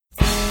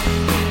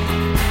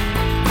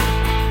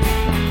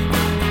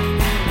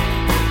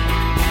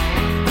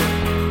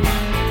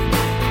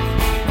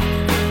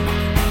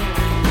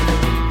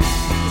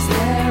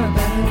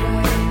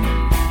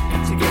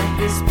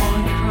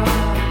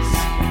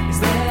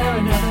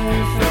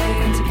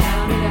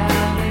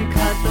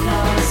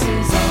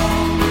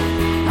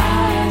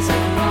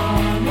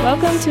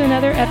Welcome to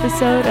another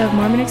episode of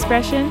Mormon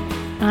Expression.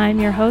 I'm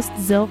your host,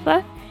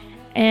 Zilpha,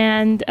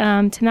 and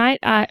tonight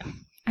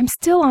I'm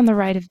still on the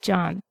right of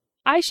John.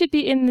 I should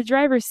be in the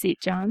driver's seat,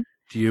 John.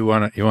 Do you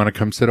want to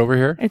come sit over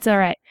here? It's all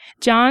right.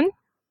 John,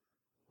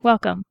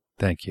 welcome.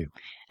 Thank you.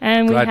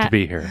 And glad to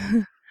be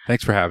here.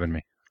 Thanks for having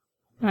me.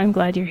 I'm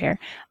glad you're here.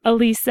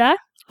 Elisa.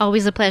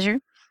 Always a pleasure.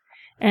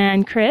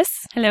 And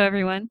Chris. Hello,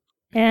 everyone.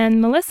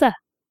 And Melissa.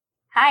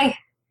 Hi.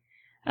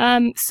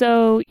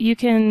 So you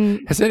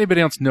can... Has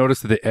anybody else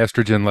noticed that the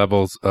estrogen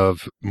levels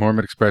of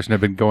Mormon Expression have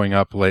been going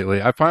up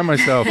lately? I find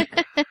myself...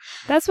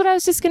 That's what I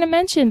was just going to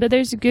mention, but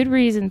there's a good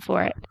reason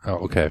for it. Oh,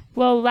 okay.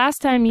 Well,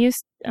 last time you,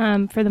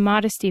 for the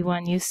modesty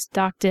one, you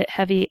stocked it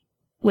heavy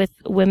with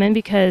women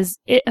because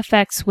it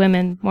affects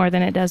women more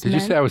than it does men.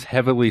 Did you say I was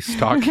heavily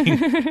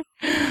stalking?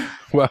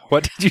 Well,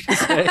 what did you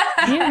just say?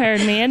 You heard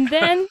me. And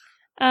then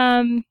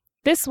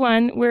this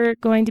one, we're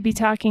going to be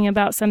talking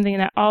about something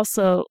that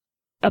also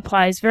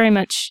applies very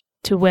much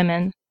to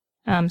women.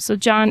 So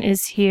John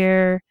is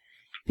here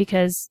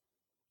because...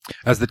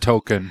 As the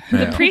token.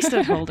 The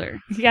priesthood holder.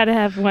 You got to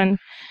have one.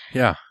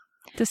 Yeah.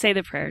 To say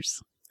the prayers.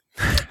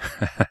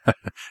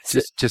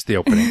 just the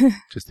opening.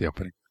 Just the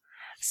opening.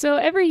 So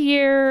every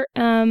year,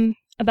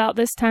 about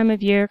this time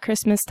of year,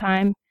 Christmas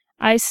time,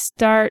 I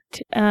start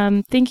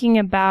thinking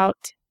about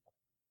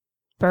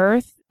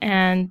birth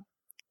and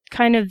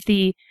kind of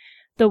the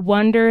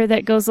wonder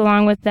that goes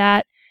along with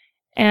that.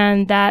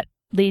 And that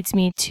leads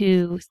me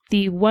to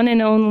the one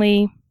and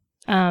only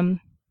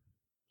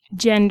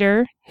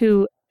gender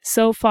who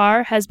so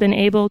far has been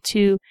able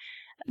to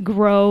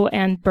grow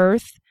and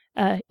birth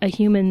a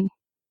human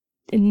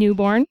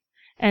newborn,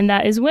 and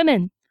that is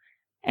women.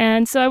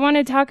 And so I want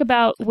to talk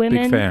about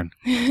women. Big fan.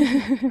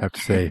 I have to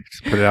say,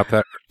 just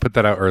put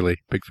that out early.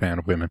 Big fan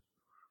of women.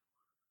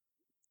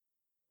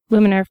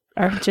 Women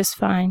are just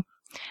fine.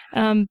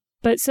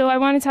 But so I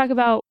want to talk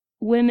about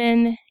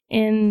women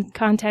in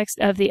context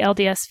of the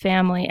LDS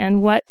family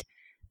and what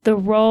the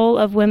role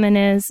of women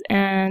is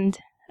and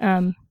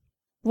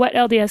what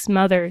LDS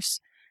mothers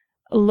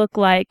look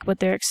like, what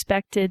they're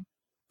expected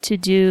to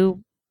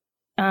do,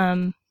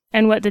 and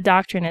what the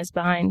doctrine is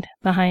behind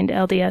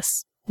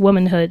LDS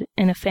womanhood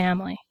in a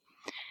family.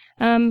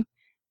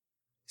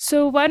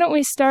 So why don't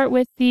we start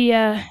with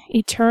the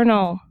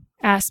eternal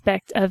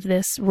aspect of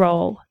this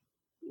role?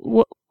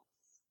 What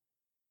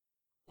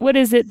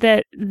is it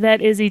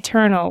that is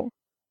eternal?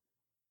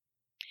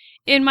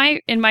 In my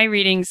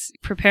readings,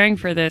 preparing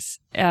for this,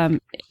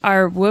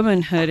 our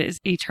womanhood is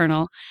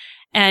eternal,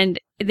 and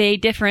they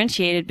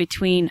differentiated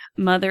between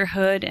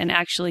motherhood and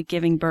actually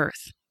giving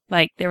birth.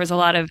 Like there was a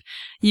lot of,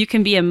 you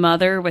can be a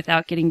mother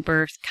without getting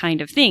birth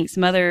kind of things.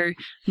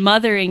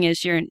 Mothering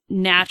is your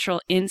natural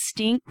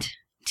instinct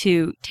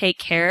to take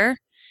care.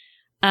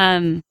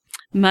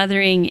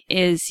 Mothering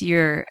is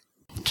your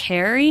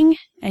caring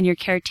and your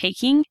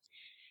caretaking.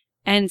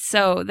 And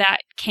so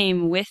that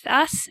came with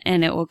us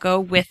and it will go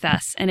with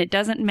us. And it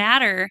doesn't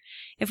matter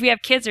if we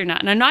have kids or not.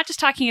 And I'm not just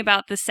talking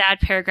about the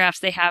sad paragraphs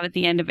they have at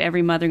the end of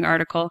every mothering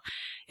article.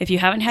 If you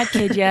haven't had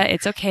kids yet,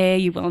 it's okay.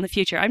 You will in the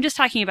future. I'm just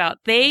talking about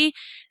they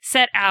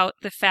set out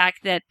the fact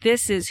that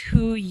this is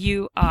who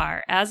you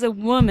are. As a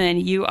woman,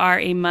 you are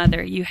a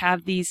mother. You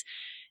have these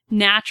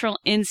natural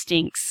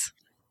instincts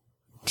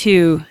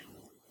to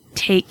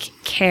take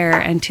care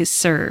and to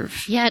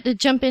serve. Yeah, to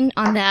jump in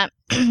on that,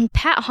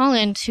 Pat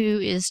Holland, who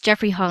is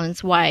Jeffrey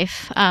Holland's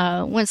wife,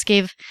 once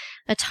gave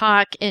a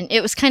talk, and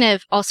it was kind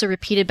of also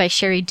repeated by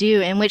Sherry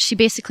Dew, in which she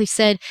basically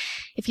said,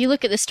 if you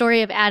look at the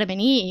story of Adam and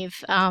Eve,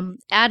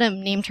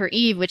 Adam named her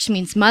Eve, which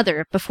means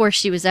mother, before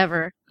she was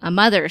ever a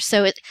mother.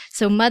 So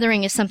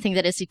mothering is something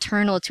that is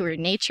eternal to her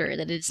nature,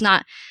 that it's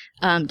not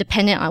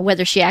dependent on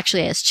whether she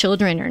actually has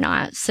children or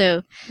not.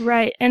 So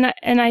right, and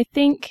I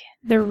think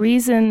the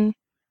reason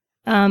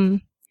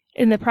in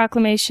the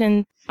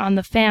proclamation on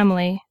the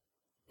family,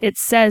 it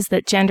says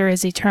that gender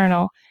is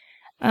eternal.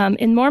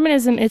 In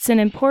Mormonism, it's an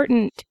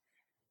important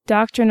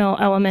doctrinal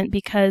element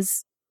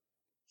because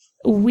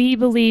we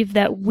believe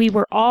that we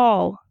were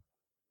all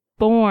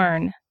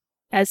born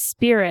as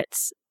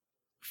spirits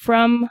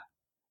from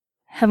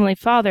Heavenly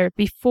Father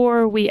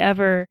before we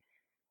ever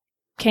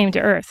came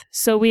to earth.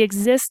 So we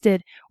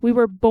existed. We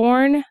were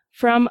born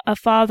from a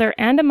father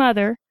and a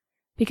mother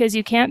because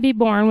you can't be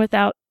born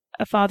without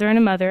a father and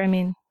a mother,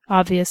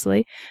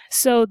 obviously.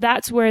 So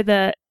that's where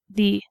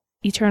the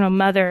eternal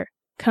mother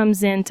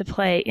comes into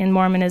play in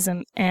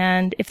Mormonism.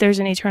 And if there's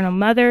an eternal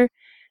mother,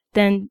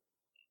 then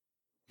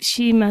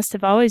she must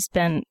have always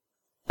been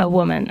a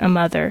woman, a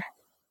mother.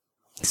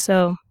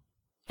 So,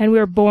 and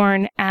we're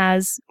born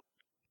as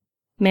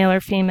male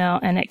or female,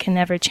 and it can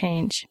never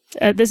change.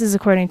 This is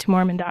according to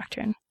Mormon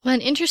doctrine. Well,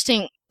 and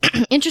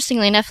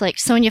interestingly enough, like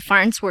Sonia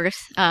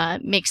Farnsworth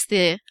makes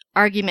the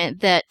argument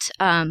that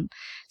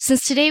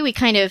since today we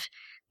kind of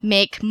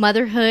make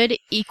motherhood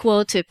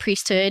equal to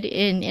priesthood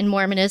in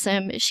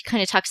Mormonism, she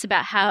kind of talks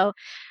about how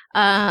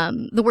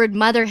the word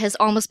mother has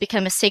almost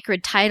become a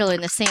sacred title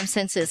in the same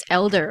sense as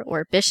elder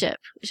or bishop,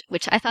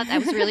 which I thought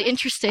that was really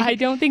interesting. I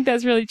don't think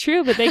that's really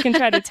true, but they can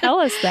try to tell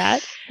us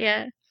that.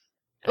 Yeah.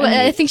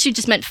 Well, I think she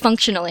just meant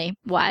functionally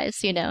wise,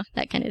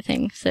 that kind of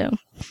thing. So,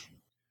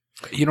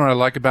 You know what I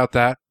like about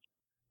that?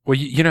 Well,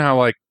 you know how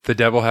like the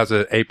devil has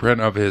an apron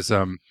of his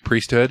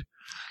priesthood?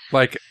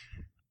 Like,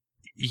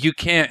 you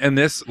can't in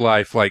this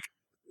life like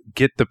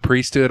get the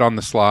priesthood on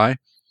the sly,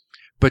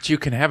 but you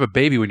can have a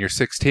baby when you're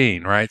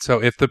 16, right?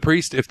 So if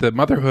the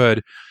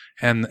motherhood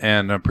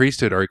and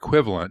priesthood are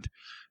equivalent,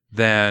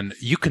 then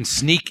you can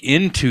sneak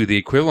into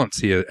the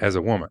equivalency as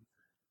a woman.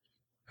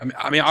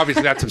 I mean,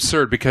 obviously that's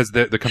absurd because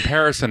the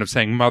comparison of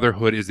saying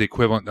motherhood is the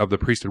equivalent of the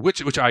priesthood,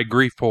 which I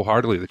agree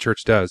full-heartedly the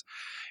church does,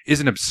 is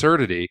an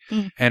absurdity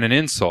and an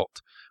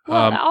insult.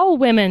 Well, all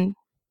women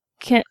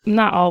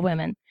not all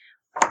women.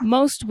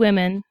 Most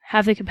women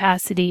have the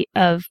capacity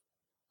of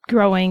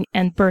growing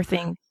and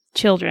birthing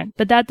children,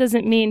 but that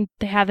doesn't mean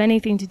they have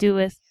anything to do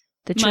with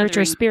the church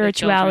or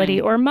spirituality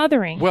or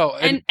mothering. Well,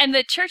 and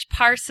the church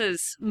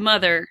parses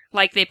mother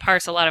like they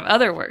parse a lot of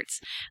other words.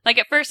 Like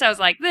at first I was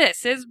like,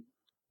 this is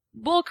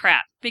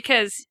bullcrap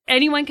because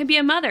anyone can be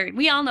a mother.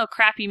 We all know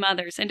crappy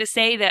mothers. And to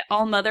say that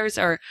all mothers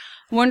are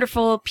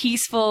wonderful,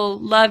 peaceful,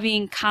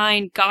 loving,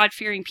 kind,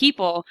 God-fearing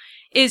people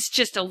is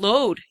just a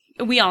load.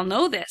 We all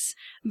know this.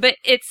 But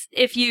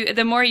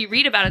the more you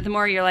read about it, the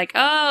more you're like,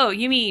 oh,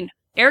 you mean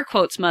air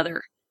quotes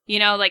mother,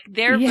 like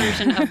their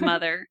version of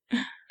mother.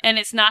 And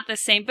it's not the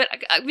same. But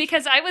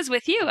because I was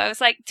with you, I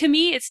was like, to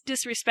me, it's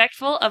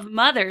disrespectful of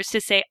mothers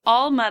to say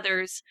all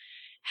mothers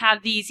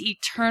have these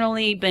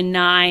eternally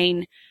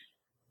benign,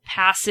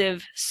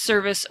 passive,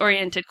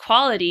 service-oriented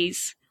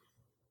qualities.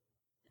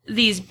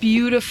 These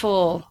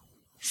beautiful,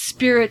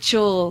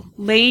 spiritual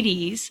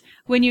ladies,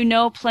 when you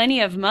know plenty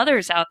of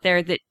mothers out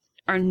there that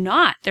are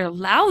not. They're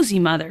lousy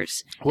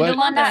mothers. And to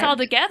lump us all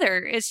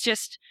together is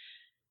just,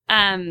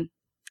 to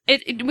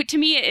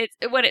me,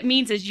 what it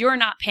means is you're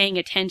not paying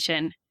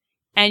attention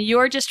and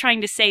you're just trying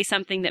to say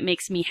something that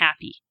makes me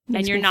happy.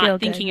 And you're not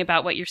thinking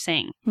about what you're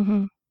saying.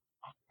 Mm-hmm.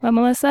 Well,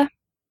 Melissa?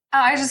 Oh,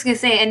 I was just going to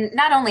say, and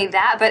not only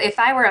that, but if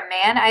I were a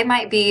man, I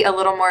might be a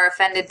little more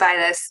offended by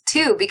this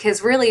too,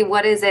 because really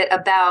what is it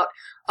about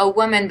a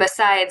woman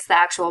besides the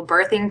actual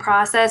birthing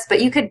process?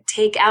 But you could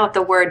take out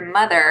the word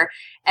mother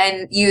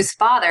and use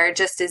father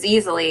just as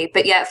easily,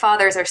 but yet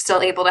fathers are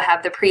still able to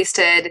have the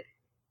priesthood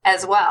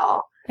as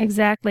well.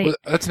 Exactly. Well,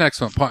 that's an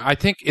excellent point. I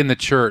think in the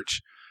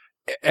church,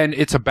 and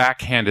it's a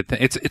backhanded thing,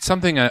 it's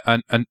something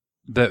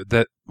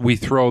that we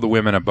throw the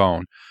women a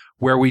bone,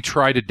 where we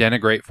try to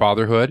denigrate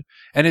fatherhood.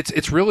 And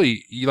it's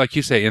really, like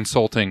you say,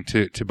 insulting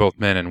to both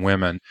men and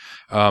women,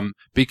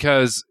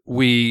 because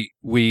we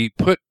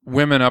put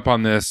women up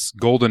on this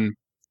golden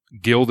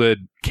gilded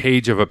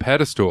cage of a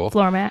pedestal.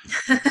 Floor mat.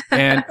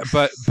 and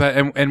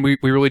we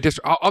really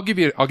I'll give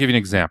you an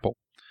example.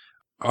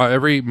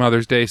 Every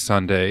Mother's Day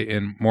Sunday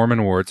in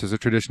Mormon wards, there's a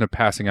tradition of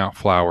passing out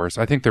flowers.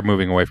 I think they're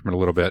moving away from it a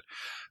little bit,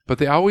 but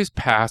they always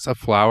pass a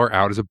flower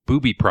out as a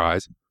booby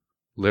prize,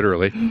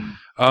 literally,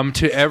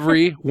 to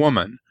every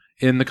woman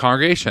in the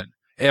congregation,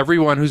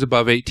 everyone who's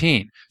above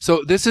 18.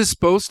 So this is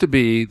supposed to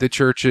be the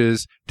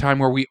church's time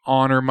where we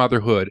honor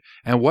motherhood.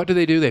 And what do?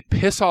 They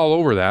piss all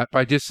over that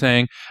by just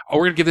saying, oh,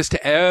 we're going to give this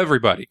to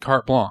everybody,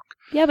 carte blanche.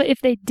 Yeah, but if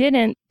they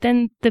didn't,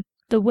 then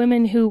the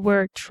women who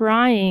were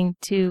trying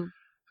to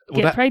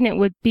get pregnant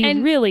would be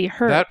really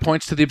hurt. That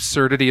points to the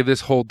absurdity of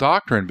this whole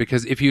doctrine,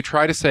 because if you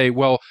try to say,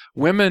 well,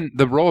 women,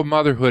 the role of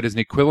motherhood is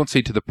an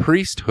equivalency to the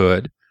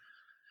priesthood,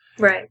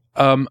 right?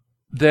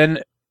 Then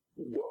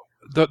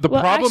the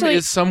problem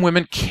is some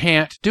women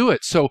can't do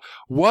it. So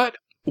what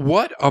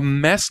a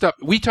messed up...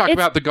 We talk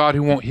about the God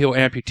who won't heal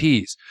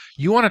amputees.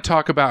 You want to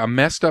talk about a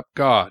messed up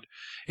God.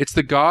 It's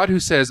the God who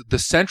says the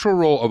central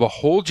role of a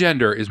whole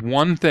gender is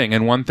one thing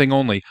and one thing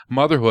only,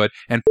 motherhood,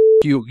 and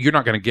you're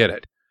not going to get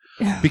it.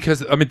 Because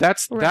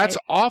that's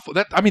awful.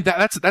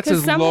 That's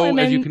as low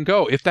as you can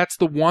go. If that's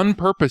the one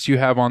purpose you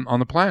have on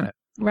the planet,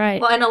 right?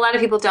 Well, and a lot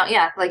of people don't.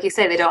 Yeah, like you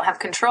say, they don't have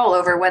control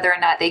over whether or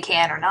not they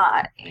can or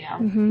not.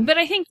 Mm-hmm. But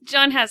I think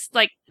John has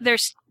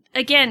there's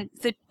again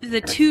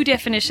the two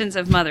definitions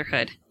of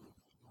motherhood.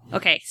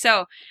 Okay,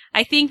 so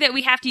I think that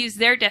we have to use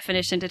their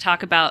definition to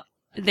talk about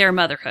their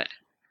motherhood.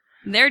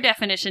 Their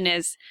definition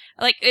is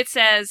it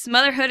says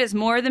motherhood is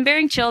more than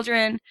bearing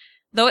children,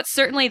 though it's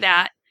certainly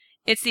that.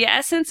 It's the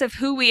essence of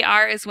who we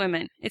are as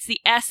women. It's the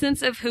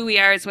essence of who we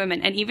are as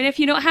women. And even if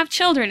you don't have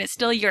children, it's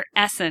still your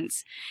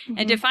essence. Mm-hmm.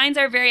 And defines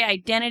our very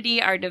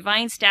identity, our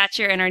divine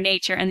stature, and our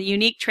nature, and the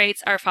unique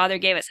traits our Father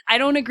gave us. I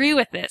don't agree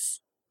with this,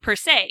 per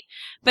se.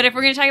 But if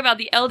we're going to talk about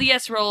the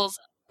LDS roles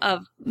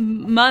of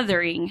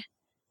mothering,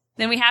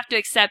 then we have to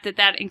accept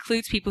that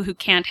includes people who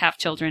can't have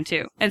children,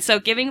 too. And so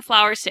giving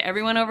flowers to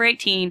everyone over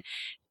 18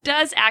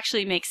 does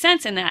actually make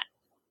sense in that.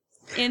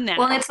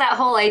 Well, it's that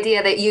whole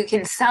idea that you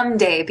can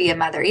someday be a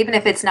mother, even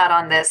if it's not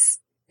on this,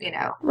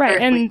 right,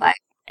 earthly life.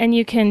 And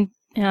you can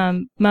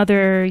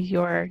mother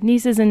your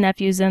nieces and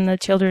nephews and the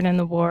children in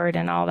the ward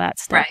and all that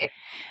stuff.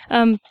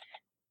 Right.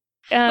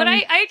 But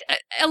I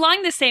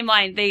along the same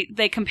line,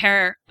 they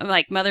compare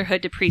like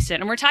motherhood to priesthood,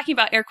 and we're talking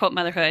about air quote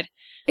motherhood,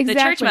 the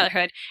church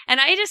motherhood. And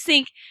I just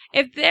think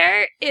if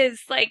there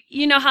is like,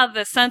 you know how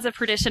the sons of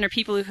perdition are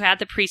people who had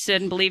the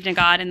priesthood and believed in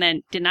God and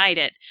then denied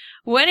it.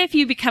 What if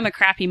you become a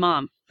crappy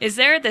mom? Is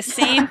there the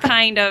same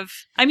kind of,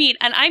 I mean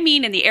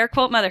in the air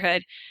quote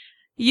motherhood,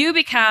 you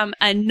become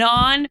a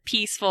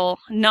non-peaceful,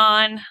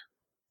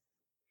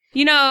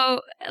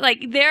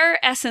 like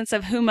their essence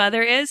of who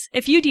mother is,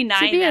 if you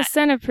deny to be that. a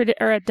son of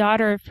or a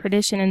daughter of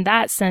perdition in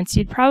that sense,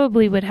 you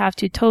probably would have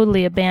to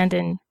totally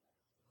abandon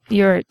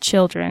your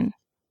children.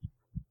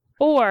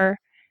 Or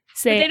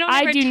say,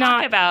 I do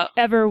not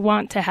ever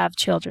want to have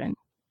children.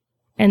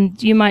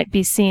 And you might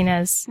be seen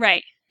as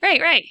right.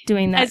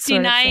 doing that as sort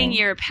denying of thing.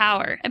 your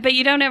power. But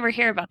you don't ever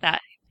hear about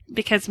that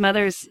because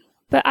mothers.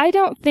 But I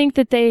don't think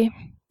that they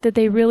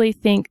really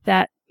think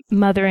that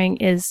mothering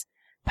is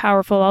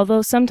powerful,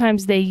 although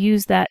sometimes they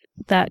use that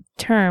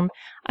term.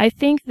 I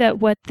think that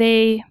what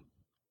they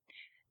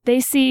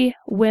see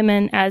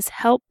women as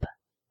help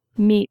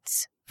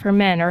meets for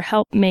men or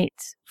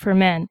helpmates for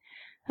men.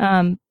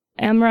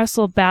 M.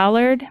 Russell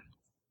Ballard,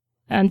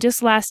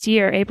 just last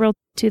year, April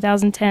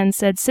 2010,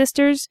 said,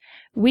 "Sisters,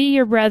 we,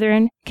 your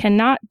brethren,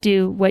 cannot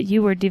do what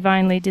you were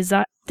divinely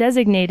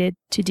designated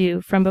to do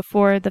from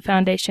before the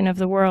foundation of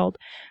the world.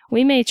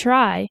 We may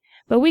try,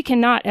 but we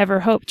cannot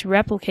ever hope to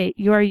replicate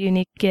your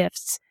unique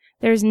gifts.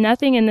 There is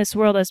nothing in this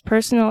world as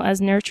personal,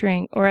 as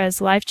nurturing, or as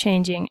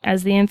life-changing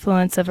as the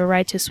influence of a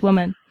righteous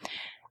woman.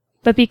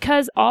 But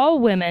because all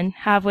women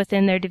have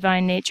within their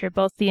divine nature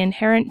both the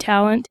inherent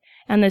talent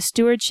and the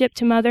stewardship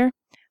to mother,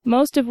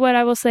 most of what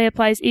I will say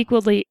applies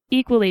equally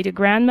to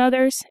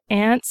grandmothers,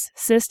 aunts,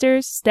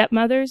 sisters,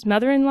 stepmothers,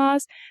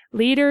 mother-in-laws,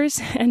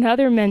 leaders, and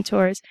other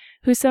mentors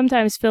who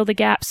sometimes fill the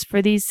gaps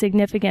for these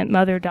significant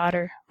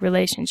mother-daughter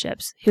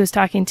relationships." He was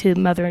talking to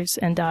mothers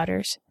and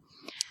daughters.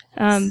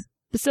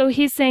 So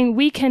he's saying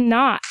we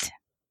cannot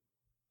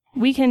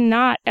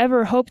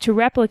ever hope to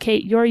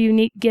replicate your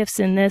unique gifts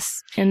in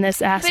this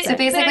aspect. So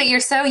basically,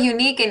 you're so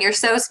unique and you're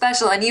so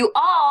special, and you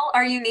all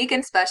are unique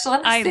and special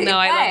in the same way.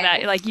 I love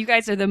that. Like, you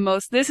guys are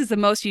this is the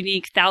most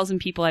unique 1,000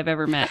 people I've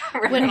ever met.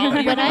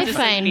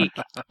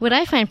 What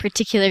I find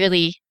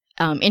particularly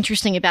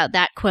interesting about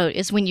that quote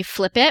is when you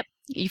flip it.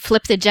 You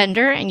flip the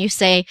gender and you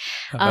say,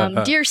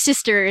 "Dear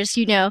sisters,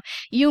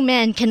 you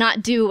men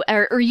cannot do,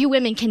 or you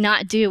women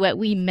cannot do what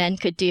we men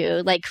could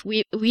do. Like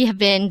we have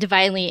been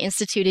divinely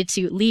instituted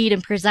to lead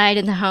and preside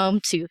in the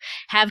home, to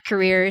have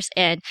careers,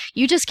 and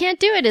you just can't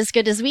do it as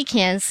good as we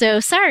can.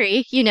 So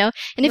sorry, And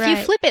if you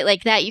flip it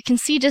like that, you can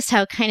see just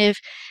how kind of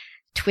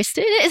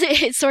twisted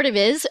it sort of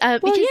is.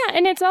 And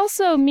it's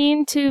also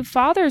mean to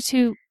fathers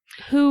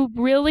who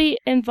really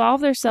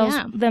involve themselves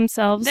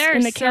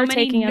in the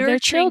caretaking of their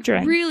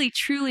children. Really,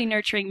 truly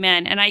nurturing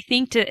men. And I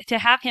think to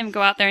have him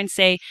go out there and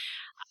say,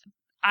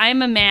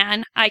 "I'm a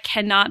man, I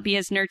cannot be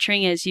as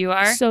nurturing as you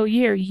are." So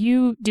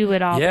you do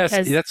it all. Yes,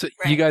 that's what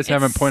you guys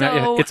haven't pointed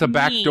out. It's a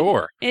back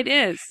door. It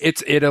is.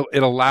 It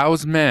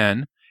allows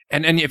men,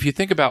 and if you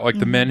think about like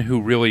the men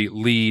who really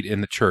lead in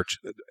the church,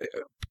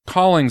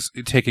 callings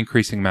take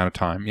increasing amount of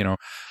time.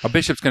 A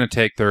bishop's going to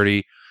take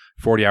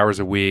 40 hours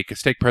a week. A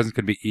stake president's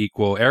going to be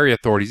equal. Area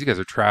authorities, you guys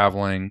are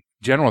traveling.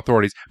 General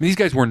authorities, these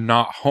guys were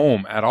not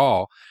home at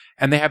all.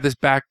 And they have this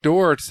back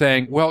door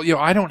saying, well,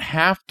 I don't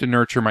have to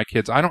nurture my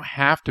kids. I don't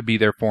have to be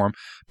there for them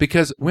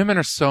because women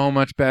are so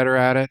much better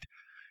at it.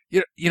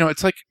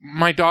 It's like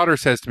my daughter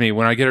says to me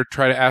when I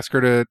try to ask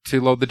her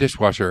to load the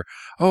dishwasher,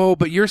 "Oh,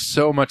 but you're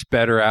so much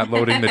better at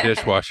loading the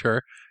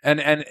dishwasher."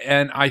 And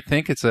I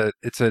think it's a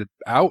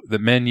out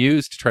that men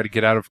use to try to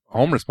get out of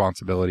home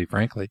responsibility,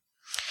 frankly.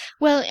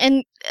 Well,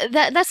 and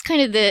that's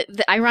kind of the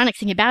ironic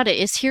thing about it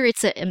is here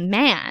it's a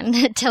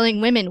man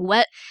telling women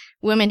what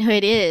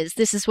womanhood is.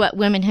 This is what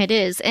womanhood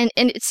is. And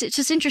it's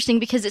just interesting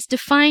because it's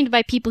defined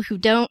by people who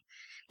don't,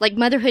 like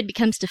motherhood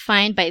becomes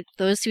defined by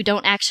those who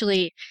don't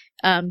actually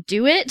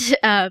do it.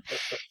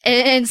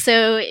 And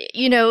so,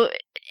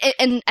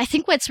 and I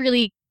think what's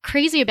really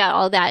crazy about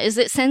all that is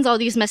it sends all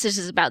these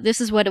messages about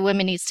this is what a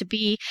woman needs to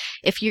be.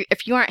 If you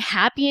aren't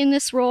happy in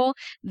this role,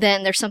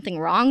 then there's something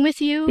wrong with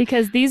you.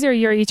 Because these are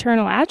your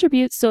eternal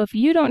attributes. So if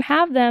you don't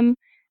have them,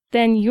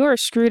 then you're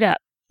screwed up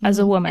as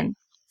a woman.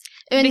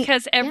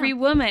 Because every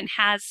woman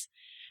has,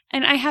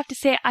 and I have to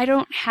say, I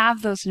don't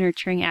have those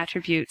nurturing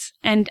attributes.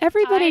 And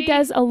everybody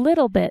does a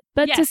little bit.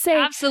 But yes, to say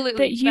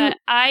absolutely, that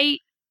but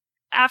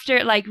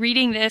after like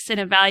reading this and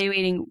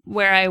evaluating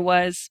where I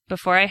was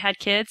before I had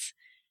kids,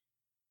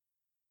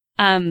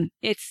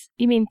 it's...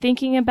 You mean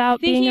thinking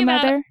about being a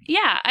mother?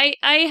 Yeah, I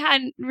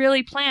hadn't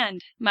really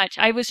planned much.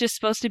 I was just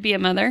supposed to be a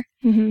mother.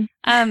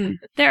 Mm-hmm.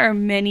 There are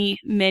many,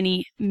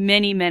 many,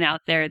 many men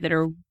out there that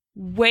are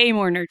way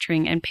more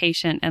nurturing and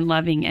patient and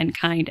loving and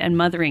kind and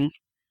mothering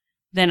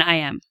than I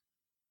am.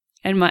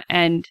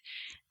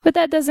 But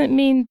that doesn't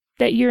mean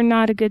that you're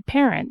not a good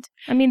parent.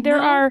 I mean,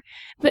 there are,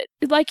 but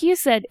like you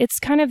said, it's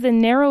kind of the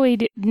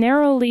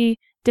narrowly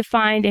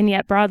defined and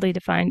yet broadly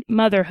defined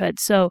motherhood.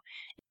 So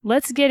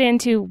let's get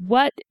into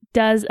what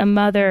does a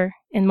mother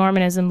in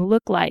Mormonism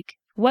look like?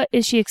 what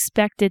is she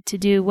expected to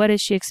do? What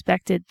is she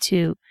expected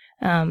to,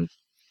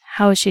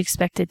 how is she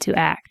expected to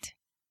act?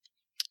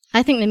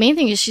 I think the main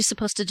thing is she's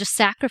supposed to just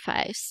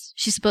sacrifice.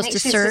 She's supposed to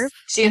serve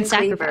and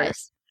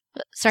sacrifice.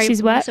 Sorry,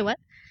 she's what? What?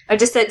 I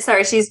just said,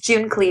 sorry, she's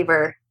June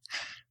Cleaver.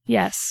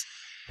 Yes.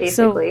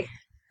 Basically.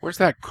 Where's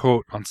that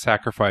quote on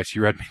sacrifice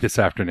you read me this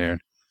afternoon?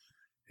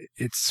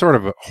 It's sort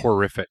of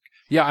horrific.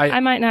 Yeah, I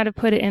might not have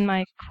put it in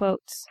my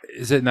quotes.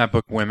 Is it in that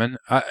book, Women?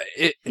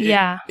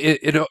 Yeah.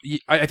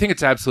 I think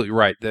it's absolutely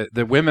right.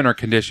 The women are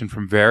conditioned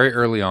from very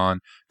early on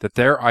that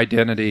their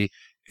identity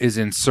is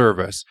in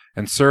service,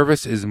 and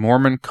service is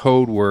Mormon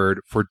code word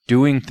for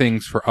doing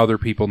things for other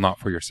people, not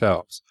for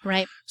yourselves.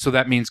 Right. So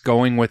that means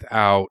going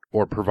without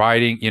or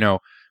providing.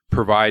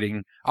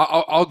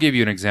 I'll give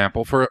you an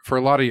example. For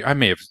a lot of you, I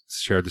may have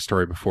shared the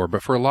story before,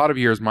 but for a lot of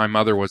years, my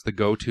mother was the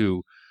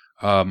go-to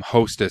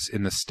hostess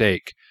in the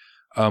stake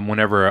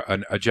whenever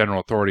a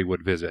general authority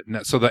would visit.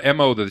 So the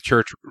MO that the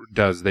church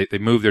does, they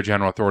move their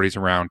general authorities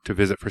around to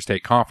visit for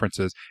stake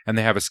conferences, and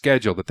they have a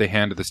schedule that they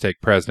hand to the stake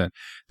president.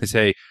 They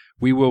say,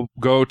 we will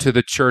go to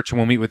the church and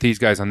we'll meet with these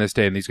guys on this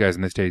day, and these guys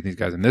on this day, and these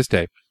guys on this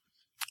day.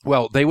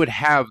 Well, they would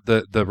have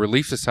the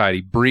Relief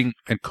Society bring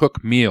and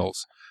cook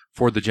meals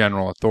for the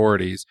general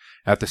authorities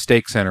at the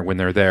stake center when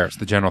they're there, so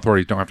the general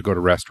authorities don't have to go to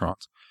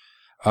restaurants.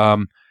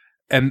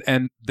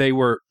 And they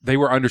were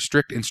under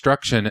strict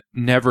instruction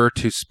never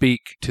to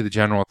speak to the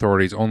general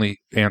authorities, only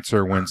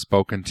answer when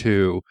spoken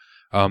to.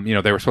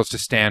 They were supposed to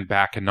stand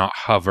back and not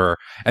hover,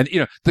 and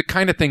the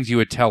kind of things you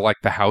would tell like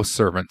the house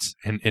servants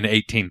in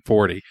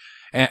 1840.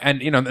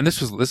 And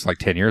this is like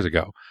 10 years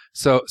ago.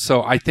 So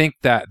I think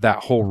that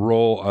whole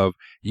role of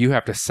you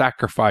have to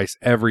sacrifice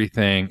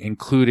everything,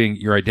 including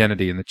your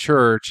identity in the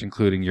church,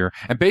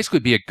 and basically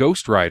be a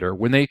ghostwriter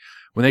when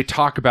they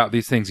talk about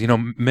these things.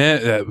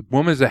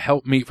 Woman is a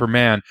helpmeet for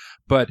man,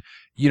 but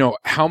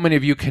how many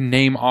of you can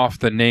name off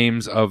the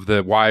names of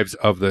the wives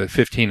of the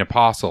 15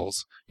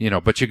 apostles?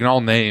 But you can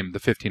all name the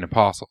 15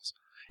 apostles,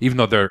 even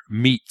though they're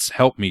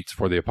helpmeets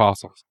for the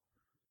apostles.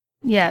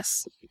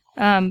 Yes.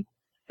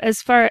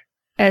 As far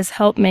as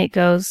helpmate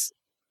goes,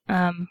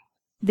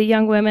 the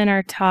young women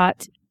are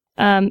taught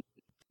a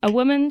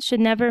woman should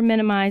never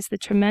minimize the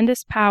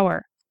tremendous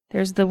power,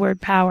 there's the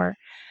word power,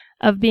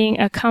 of being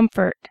a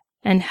comfort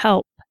and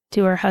help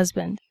to her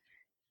husband.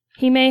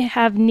 He may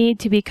have need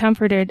to be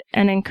comforted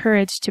and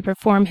encouraged to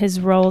perform his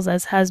roles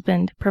as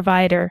husband,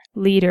 provider,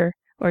 leader,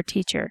 or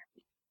teacher.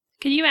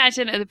 Can you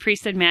imagine the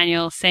priesthood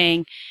manual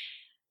saying,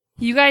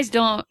 you guys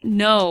don't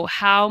know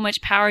how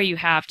much power you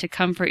have to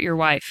comfort your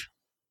wife?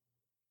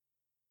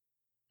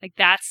 Like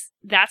that's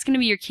going to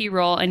be your key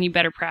role, and you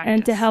better practice.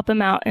 And to help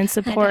him out and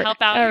support, and to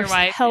help out your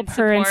wife, help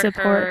her and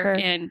support her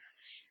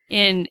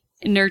in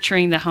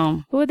nurturing the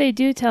home. What they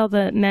do tell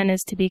the men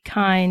is to be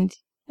kind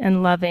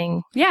and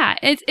loving. Yeah,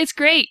 it's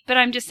great, but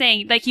I'm just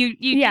saying, like you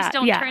just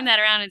don't turn that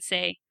around and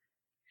say.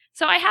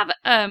 So I have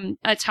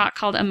a talk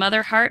called "A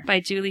Mother Heart" by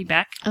Julie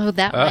Beck. Oh,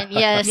 that one,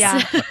 yes.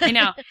 Yeah, I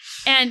know.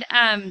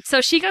 And so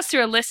she goes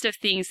through a list of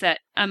things that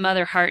a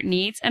mother heart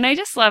needs, and I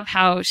just love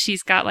how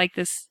she's got like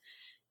this.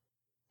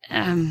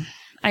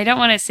 I don't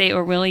want to say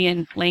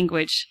Orwellian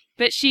language,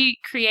 but she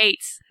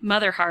creates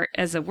mother heart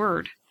as a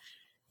word.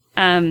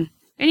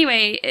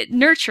 Anyway,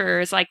 nurture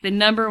is like the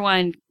number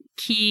one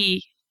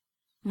key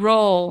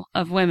role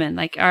of women,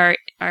 like our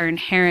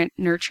inherent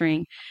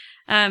nurturing.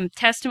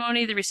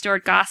 Testimony, the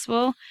restored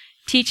gospel,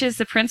 teaches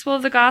the principle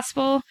of the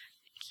gospel,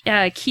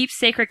 keeps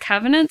sacred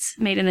covenants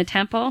made in the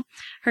temple.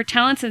 Her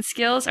talents and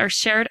skills are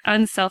shared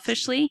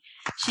unselfishly.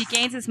 She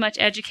gains as much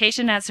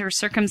education as her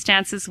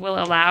circumstances will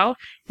allow,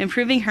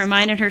 improving her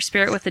mind and her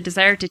spirit with the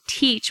desire to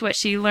teach what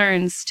she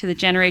learns to the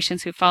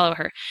generations who follow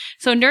her.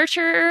 So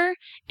nurturer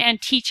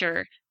and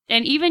teacher,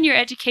 and even your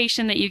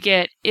education that you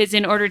get is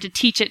in order to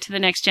teach it to the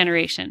next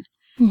generation.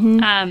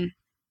 Mm-hmm.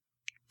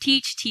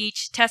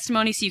 Teach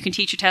testimony so you can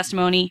teach your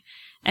testimony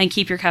and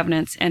keep your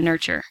covenants and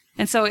nurture.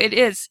 And so it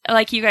is,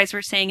 like you guys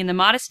were saying in the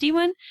modesty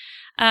one,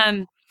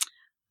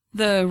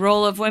 the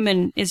role of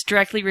women is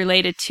directly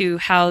related to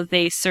how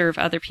they serve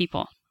other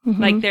people.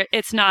 Mm-hmm. Like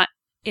it's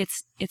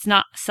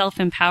not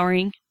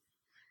self-empowering.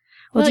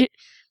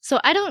 So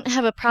I don't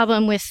have a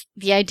problem with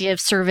the idea of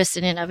service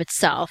in and of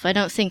itself. I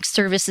don't think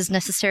service is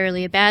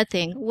necessarily a bad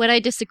thing. What I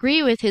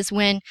disagree with is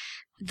when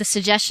the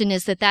suggestion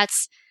is that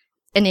that's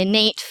an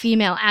innate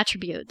female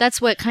attribute.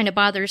 That's what kind of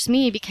bothers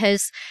me,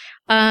 because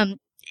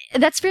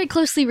that's very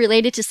closely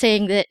related to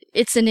saying that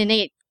it's an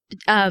innate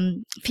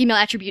female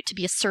attribute to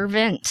be a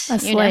servant. A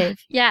slave.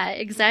 Yeah,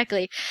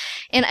 exactly.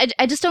 And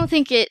I just don't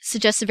think it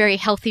suggests a very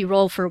healthy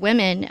role for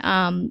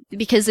women,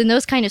 because in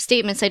those kind of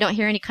statements, I don't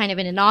hear any kind of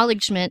an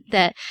acknowledgement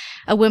that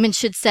a woman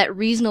should set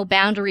reasonable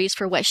boundaries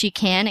for what she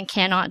can and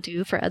cannot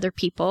do for other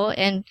people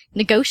and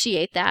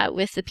negotiate that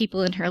with the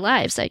people in her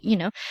lives. I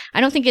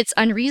don't think it's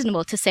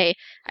unreasonable to say,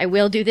 I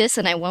will do this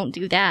and I won't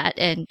do that,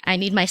 and I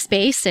need my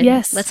space, and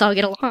let's all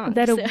get along.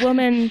 That a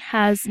woman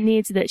has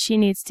needs that she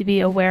needs to be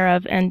aware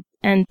of and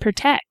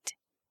protect.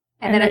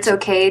 And then it's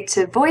okay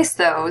to voice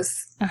those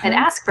and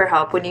ask for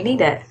help when you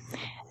need it.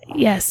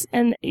 Yes,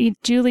 and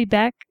Julie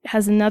Beck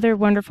has another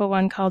wonderful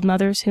one called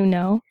Mothers Who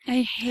Know.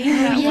 I hate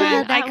that Yeah,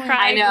 one. that I one.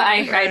 cried.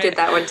 I know. I did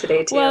that one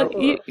today too. Well,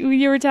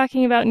 you were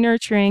talking about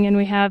nurturing, and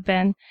we have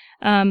been.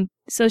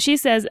 So she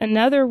says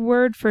another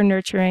word for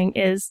nurturing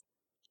is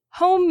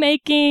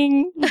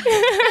homemaking.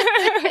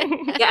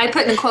 Yeah, I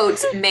put in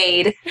quotes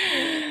 "made."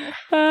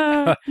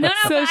 No,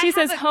 So but she I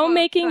says have a quote.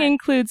 homemaking Go ahead.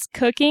 includes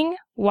cooking,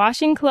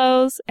 washing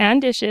clothes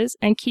and dishes,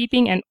 and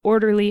keeping an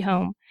orderly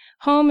home.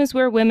 Home is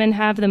where women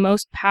have the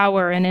most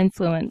power and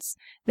influence.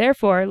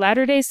 Therefore,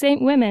 Latter-day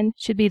Saint women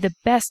should be the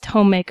best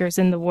homemakers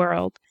in the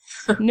world.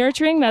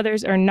 Nurturing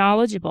mothers are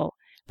knowledgeable,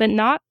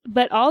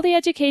 but all the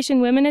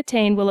education women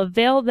attain will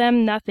avail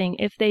them nothing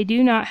if they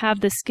do not have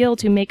the skill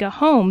to make a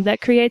home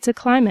that creates a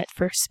climate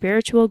for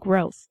spiritual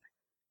growth.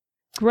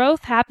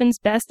 Growth happens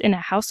best in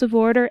a house of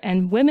order,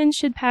 and women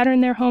should pattern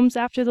their homes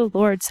after the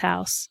Lord's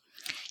house.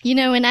 You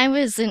know, when I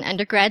was an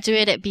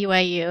undergraduate at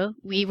BYU,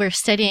 we were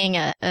studying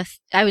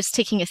I was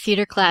taking a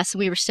theater class.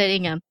 We were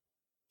studying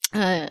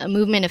a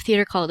movement of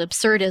theater called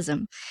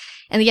absurdism.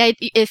 And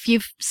if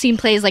you've seen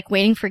plays like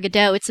Waiting for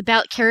Godot, it's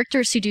about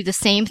characters who do the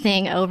same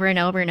thing over and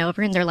over and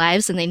over in their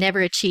lives, and they never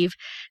achieve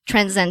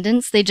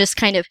transcendence. They just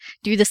kind of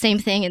do the same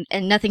thing,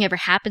 and nothing ever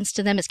happens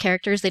to them as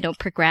characters. They don't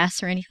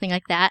progress or anything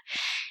like that.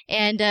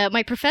 And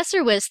my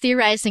professor was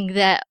theorizing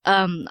that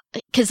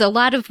because a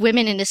lot of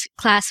women in his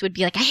class would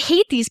be like, I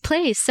hate these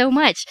plays so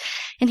much.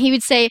 And he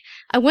would say,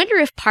 I wonder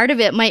if part of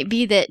it might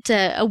be that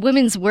a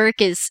woman's work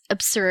is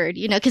absurd,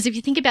 you know, because if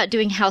you think about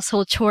doing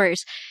household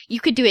chores, you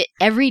could do it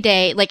every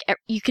day. Like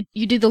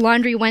you do the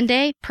laundry one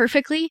day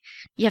perfectly.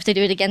 You have to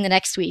do it again the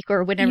next week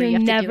or whenever you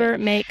have to do it. You never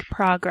make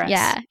progress.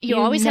 Yeah. You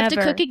always have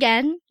to cook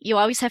again. You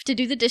always have to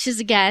do the dishes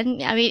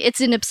again. I mean,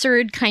 it's an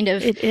absurd kind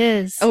of It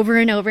is. over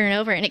and over and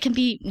over. And it can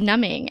be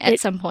numbing at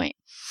some point.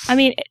 I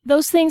mean,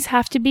 those things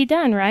have to be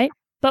done, right?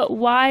 But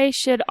why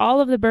should all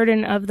of the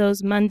burden of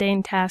those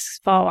mundane tasks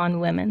fall on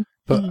women?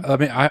 But I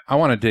mean, I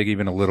want to dig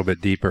even a little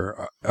bit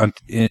deeper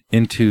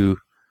into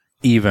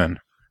even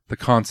the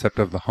concept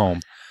of the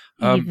home.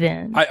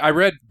 Even. I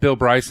read Bill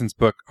Bryson's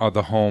book,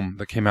 The Home,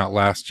 that came out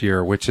last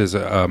year, which is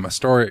a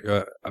story,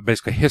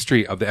 basically a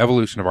history of the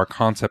evolution of our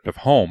concept of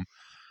home.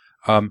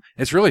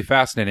 It's really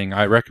fascinating.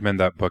 I recommend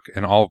that book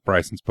and all of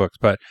Bryson's books,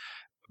 but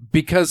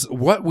because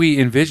what we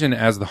envision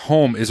as the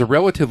home is a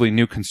relatively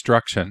new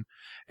construction.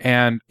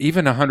 And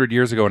even 100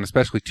 years ago, and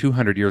especially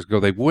 200 years ago,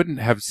 they wouldn't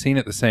have seen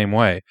it the same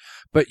way.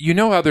 But you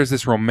know how there's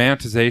this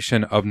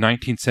romanticization of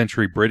 19th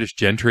century British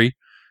gentry?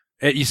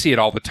 You see it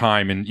all the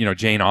time in,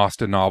 Jane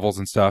Austen novels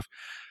and stuff.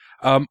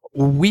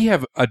 We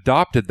have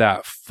adopted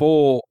that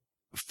full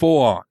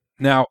on.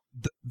 Now,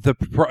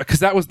 because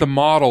that was the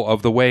model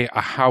of the way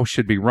a house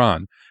should be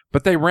run.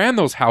 But they ran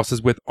those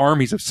houses with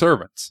armies of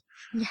servants,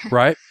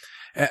 right?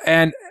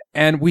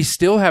 And we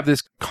still have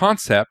this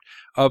concept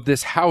of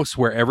this house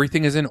where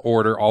everything is in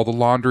order, all the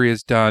laundry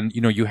is done,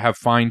 you have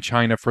fine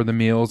china for the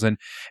meals, and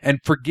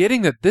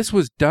forgetting that this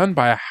was done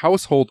by a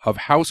household of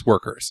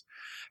houseworkers.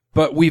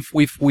 But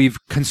we've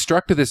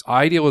constructed this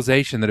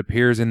idealization that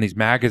appears in these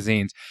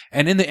magazines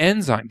and in the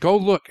Ensign. Go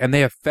look, and they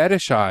have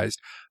fetishized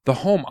the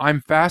home.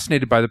 I'm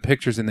fascinated by the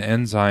pictures in the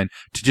Ensign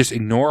to just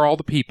ignore all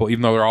the people,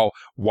 even though they're all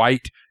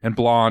white and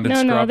blonde and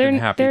scrubbed and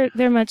happy.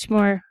 They're much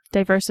more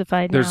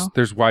diversified now.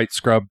 There's white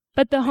scrub.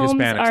 But the homes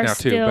Hispanics are now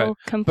still too,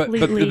 completely...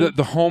 But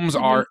the homes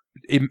are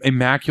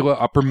immaculate,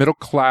 upper middle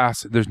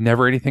class. There's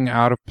never anything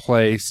out of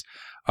place.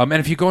 And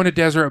if you go into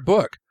Deseret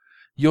Book,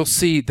 you'll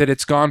see that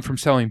it's gone from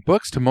selling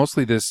books to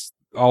mostly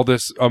all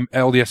this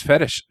LDS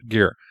fetish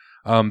gear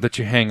that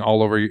you hang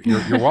all over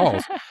your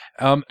walls.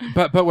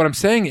 But what I'm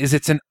saying is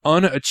it's an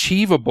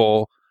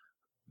unachievable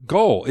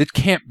goal. It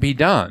can't be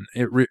done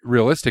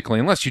realistically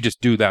unless you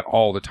just do that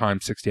all the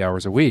time, 60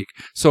 hours a week.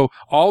 So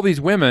all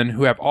these women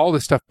who have all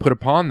this stuff put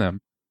upon them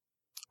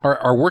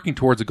are working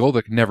towards a goal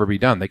that can never be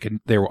done.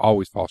 They will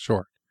always fall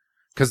short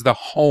because the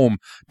home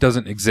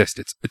doesn't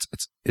exist.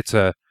 It's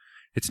an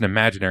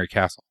imaginary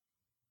castle.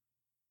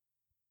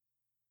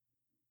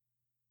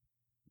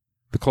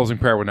 The closing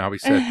prayer will now be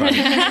said.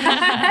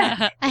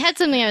 I had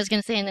something I was going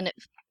to say, and then it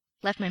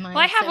left my mind.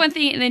 Well, I have one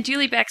thing, and then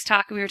Julie Beck's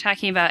talk, we were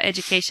talking about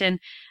education.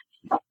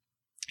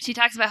 She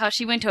talks about how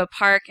she went to a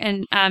park,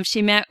 and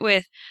she met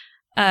with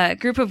a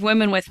group of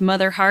women with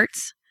mother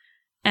hearts,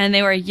 and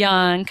they were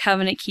young,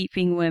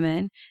 covenant-keeping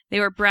women.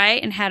 They were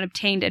bright and had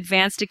obtained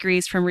advanced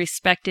degrees from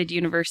respected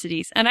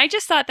universities. And I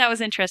just thought that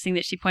was interesting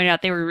that she pointed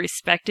out they were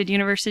respected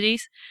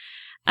universities.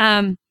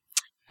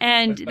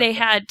 And they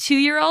had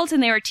 2-year-olds,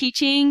 and they were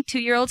teaching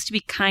 2-year-olds to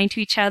be kind to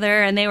each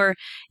other, and they were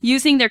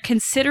using their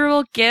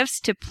considerable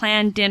gifts to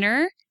plan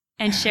dinner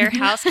and share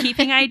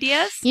housekeeping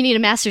ideas. You need a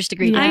master's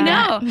degree. Yeah. To I do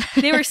know.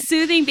 that. They were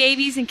soothing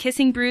babies and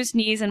kissing bruised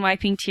knees and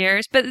wiping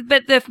tears. But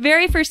the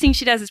very first thing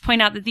she does is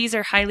point out that these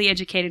are highly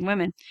educated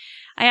women.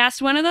 I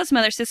asked one of those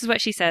mothers, this is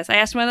what she says, I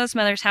asked one of those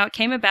mothers how it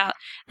came about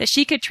that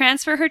she could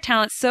transfer her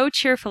talents so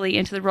cheerfully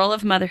into the role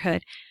of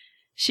motherhood.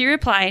 She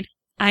replied,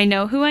 I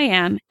know who I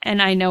am,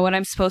 and I know what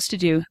I'm supposed to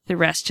do. The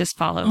rest just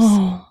follows.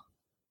 Oh.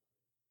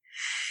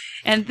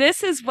 And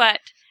this is what,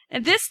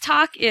 and this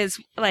talk is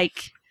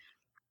like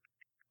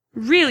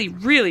really,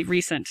 really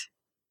recent.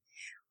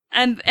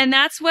 And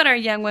that's what our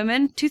young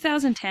women,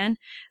 2010,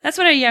 that's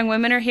what our young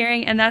women are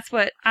hearing, and that's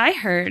what I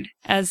heard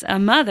as a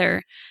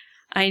mother.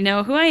 I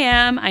know who I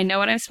am, I know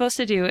what I'm supposed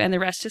to do, and the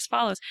rest just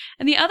follows.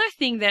 And the other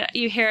thing that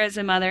you hear as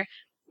a mother,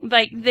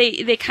 like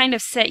they kind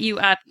of set you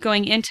up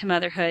going into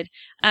motherhood.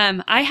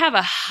 I have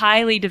a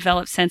highly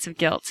developed sense of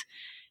guilt.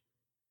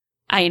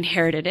 I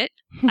inherited it.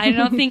 I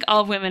don't think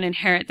all women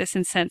inherit this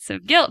sense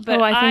of guilt,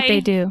 but I think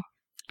they do.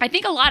 I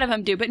think a lot of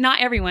them do, but not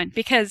everyone,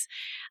 because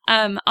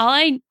all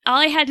I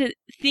had to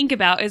think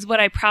about is what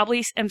I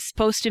probably am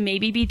supposed to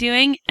maybe be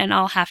doing, and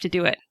I'll have to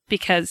do it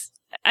because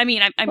I'm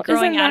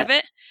growing out of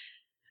it.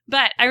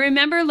 But I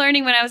remember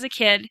learning when I was a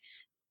kid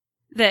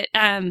that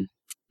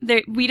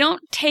we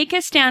don't take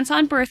a stance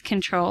on birth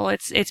control.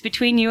 It's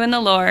between you and the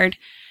Lord.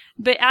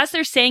 But as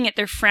they're saying it,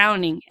 they're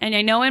frowning, and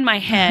I know in my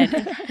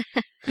head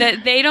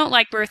that they don't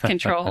like birth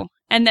control.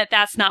 And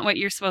that's not what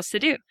you're supposed to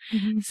do.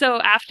 Mm-hmm.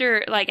 So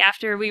after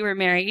we were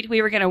married,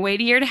 we were going to wait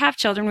a year to have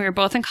children. We were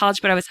both in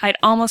college, but I'd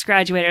almost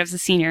graduated. I was a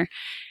senior.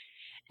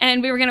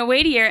 And we were going to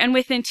wait a year. And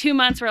within 2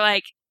 months, we're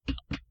like,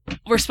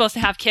 we're supposed to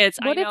have kids.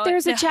 What if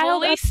there's a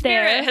child Holy up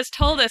Spirit there? has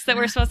told us that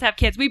we're supposed to have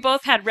kids. We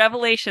both had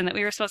revelation that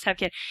we were supposed to have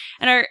kids.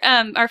 And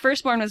our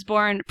firstborn was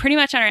born pretty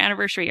much on our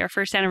anniversary, our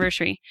first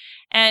anniversary.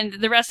 And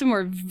the rest of them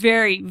were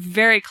very,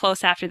 very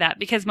close after that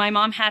because my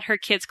mom had her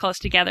kids close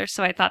together.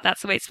 So I thought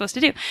that's the way it's supposed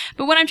to do.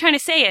 But what I'm trying to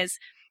say is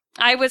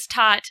I was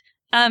taught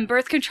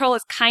birth control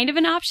is kind of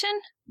an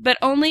option, but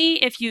only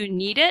if you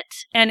need it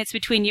and it's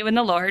between you and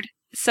the Lord.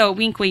 So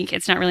wink, wink,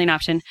 it's not really an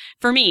option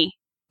for me.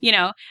 You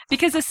know,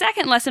 because the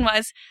second lesson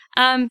was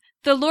the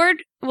Lord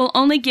will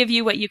only give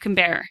you what you can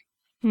bear,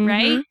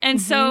 right? And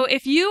so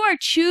if you are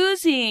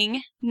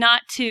choosing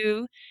not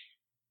to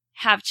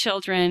have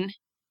children,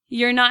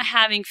 you're not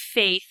having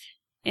faith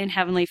in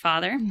Heavenly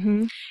Father.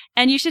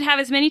 And you should have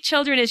as many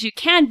children as you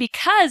can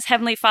because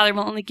Heavenly Father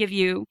will only give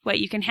you what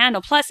you can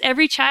handle. Plus,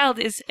 every child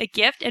is a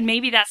gift, and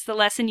maybe that's the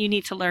lesson you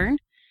need to learn.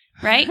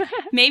 Right?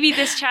 Maybe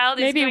this child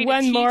is maybe going one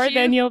to teach more, you.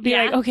 then you'll be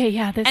like, okay,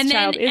 this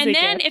child is a gift. And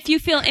then if you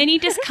feel any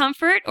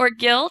discomfort or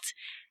guilt,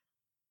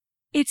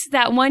 it's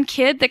that one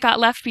kid that got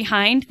left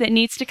behind that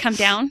needs to come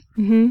down.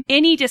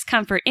 Any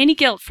discomfort, any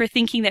guilt for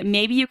thinking that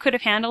maybe you could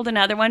have handled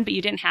another one, but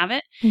you didn't have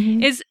it,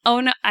 is,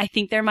 oh no, I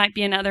think there might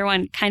be another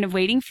one kind of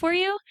waiting for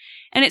you.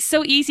 And it's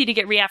so easy to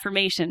get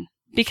reaffirmation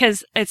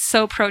because it's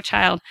so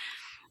pro-child.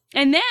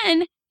 And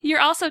then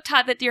you're also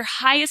taught that your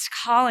highest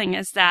calling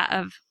is that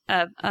of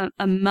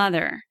a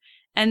mother.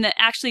 And that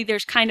actually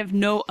there's kind of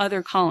no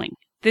other calling.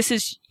 This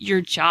is your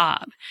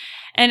job.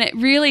 And it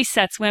really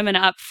sets women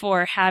up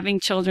for having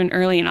children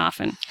early and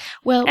often.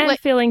 Well, and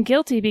feeling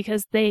guilty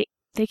because they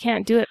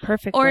can't do it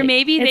perfectly. Or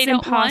maybe they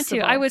don't impossible.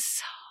 want to.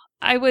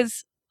 I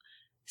was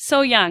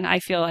so young. I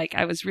feel like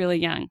I was really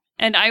young.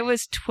 And I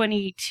was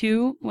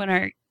 22 when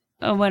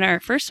our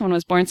first one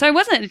was born. So I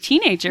wasn't a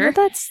teenager.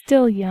 Well, that's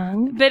still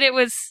young. But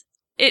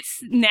it's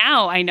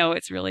now I know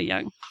it's really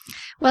young.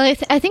 Well,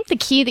 I think the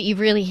key that you've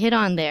really hit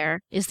on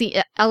there is the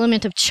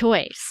element of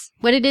choice.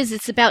 What it is,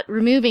 it's about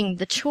removing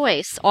the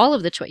choice, all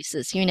of the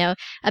choices,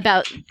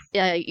 about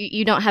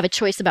you don't have a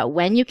choice about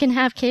when you can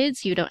have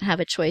kids. You don't have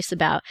a choice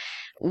about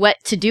what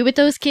to do with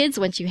those kids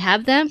once you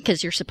have them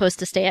because you're supposed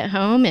to stay at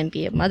home and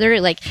be a mother.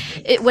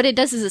 What it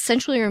does is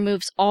essentially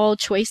removes all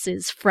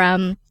choices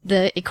from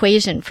the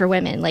equation for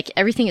women. Like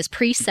everything is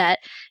preset.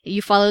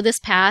 You follow this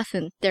path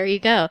and there you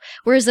go.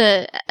 Whereas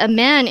a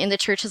man in the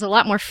church has a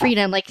lot more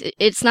freedom. Like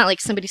it's not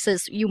like somebody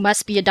says you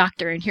must be a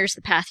doctor and here's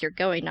the path you're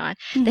going on.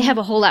 They have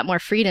a whole lot more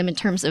freedom in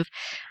terms of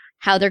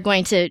how they're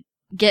going to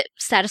get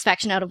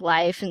satisfaction out of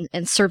life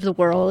and serve the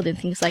world and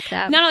things like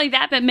that. Not only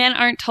that, but men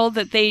aren't told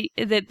that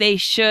they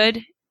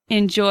should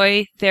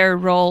enjoy their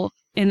role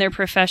in their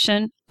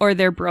profession or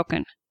they're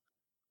broken.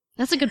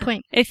 That's a good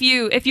point. If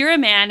you're a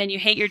man and you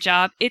hate your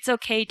job, it's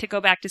okay to go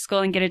back to school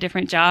and get a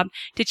different job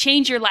to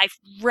change your life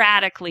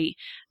radically.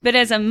 But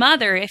as a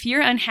mother, if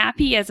you're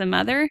unhappy as a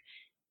mother,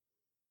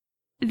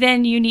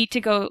 then you need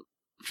to go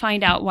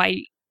find out what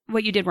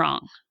you did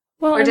wrong.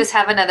 Well, or just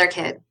have another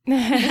kid.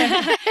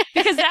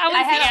 Because that was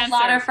I had a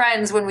lot of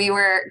friends when we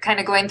were kind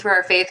of going through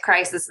our faith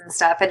crisis and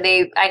stuff, and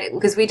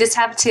because we just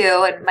have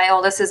two, and my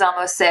oldest is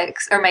almost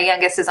 6, or my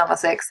youngest is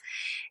almost 6,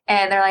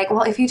 and they're like,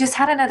 well, if you just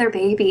had another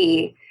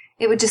baby,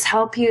 it would just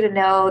help you to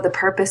know the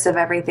purpose of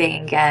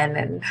everything again.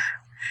 And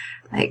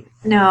like,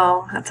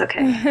 no, that's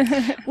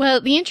okay. Well,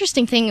 the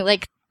interesting thing,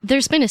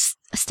 there's been a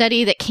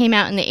study that came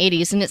out in the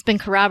 80s, and it's been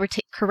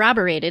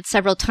corroborated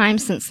several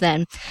times since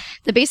then,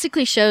 that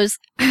basically shows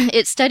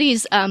it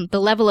studies the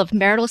level of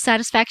marital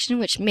satisfaction,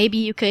 which maybe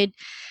you could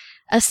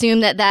assume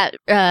that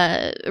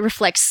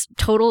reflects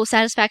total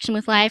satisfaction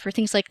with life or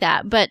things like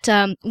that. But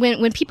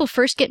when people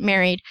first get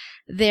married,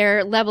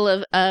 their level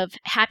of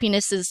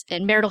happiness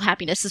and marital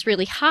happiness is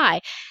really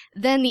high.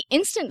 Then the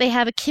instant they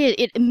have a kid,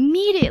 it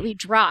immediately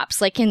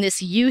drops like in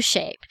this U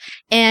shape.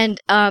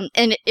 And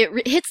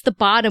it hits the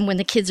bottom when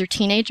the kids are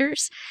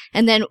teenagers.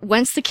 And then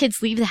once the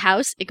kids leave the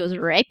house, it goes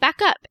right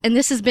back up. And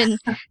this has been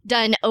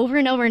done over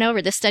and over and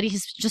over. This study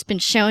has just been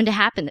shown to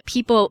happen, that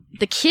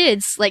the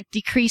kids like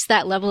decrease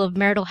that level of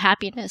marital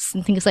happiness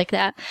and things like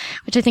that,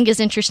 which I think is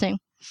interesting.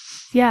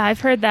 Yeah, I've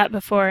heard that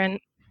before. And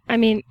I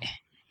mean,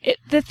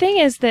 the thing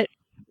is that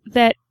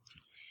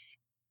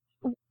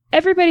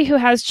everybody who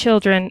has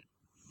children,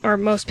 or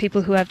most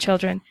people who have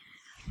children,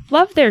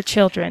 love their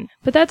children,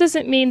 but that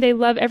doesn't mean they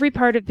love every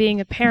part of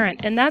being a parent.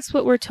 And that's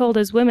what we're told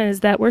as women, is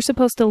that we're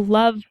supposed to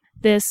love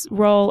this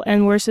role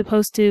and we're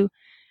supposed to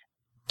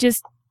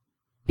just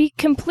be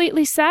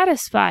completely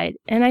satisfied.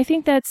 And I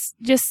think that's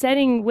just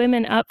setting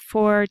women up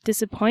for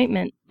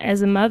disappointment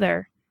as a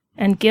mother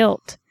and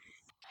guilt.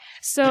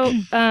 So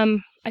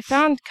I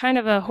found kind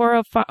of a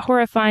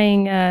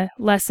horrifying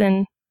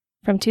lesson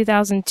from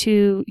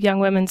 2002 Young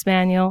Women's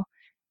Manual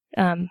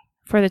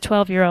for the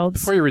 12-year-olds.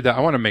 Before you read that,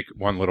 I want to make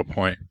one little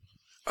point.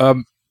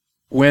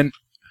 When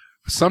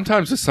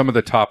sometimes with some of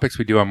the topics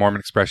we do on Mormon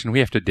Expression, we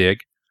have to dig.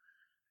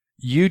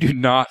 You do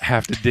not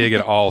have to dig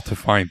at all to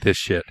find this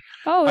shit.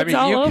 Oh, it's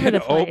all over the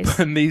place. You can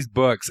open these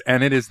books,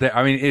 and it is there.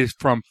 I mean, it is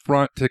from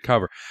front to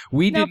cover.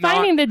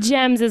 Finding the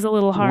gems is a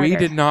little harder. We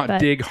did not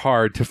dig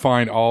hard to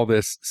find all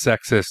this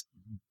sexist.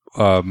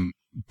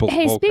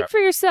 Hey, speak for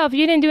yourself.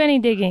 You didn't do any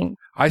digging.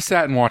 I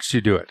sat and watched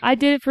you do it. I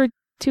did it for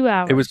 2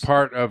 hours. It was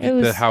part of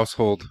the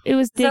household. It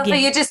was digging. Sophie,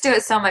 you just do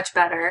it so much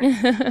better.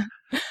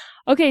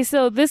 Okay,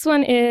 so this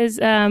one is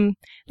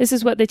this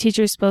is what the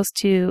teacher is supposed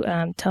to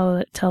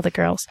tell the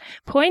girls.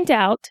 Point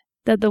out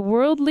that the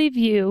worldly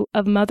view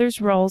of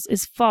mother's roles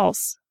is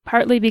false,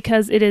 partly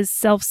because it is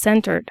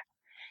self-centered.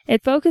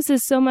 It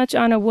focuses so much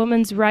on a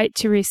woman's right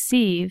to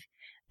receive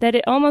that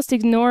it almost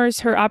ignores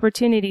her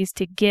opportunities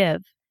to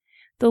give.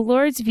 The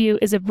Lord's view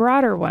is a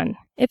broader one.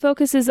 It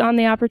focuses on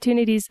the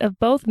opportunities of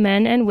both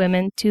men and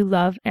women to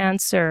love and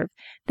serve.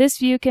 This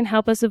view can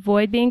help us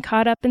avoid being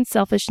caught up in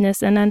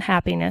selfishness and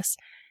unhappiness.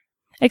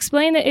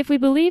 Explain that if we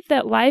believe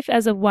that life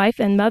as a wife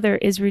and mother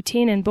is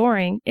routine and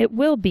boring, it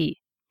will be.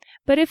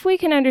 But if we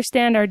can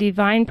understand our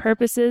divine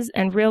purposes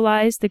and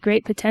realize the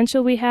great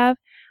potential we have,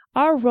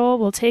 our role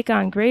will take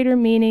on greater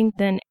meaning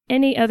than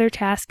any other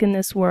task in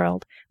this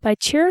world. By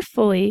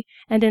cheerfully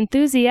and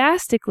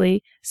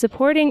enthusiastically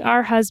supporting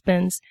our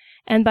husbands,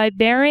 and by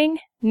bearing,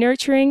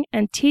 nurturing,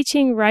 and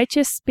teaching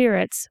righteous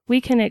spirits,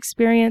 we can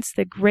experience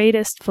the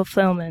greatest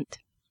fulfillment.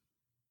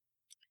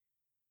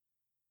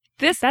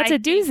 That's a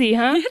doozy,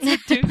 huh?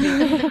 It's a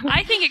doozy.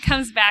 I think it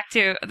comes back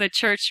to the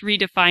church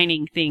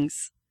redefining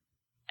things.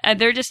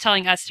 They're just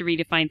telling us to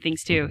redefine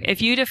things too.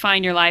 If you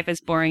define your life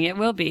as boring, it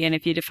will be. And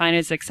if you define it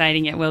as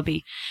exciting, it will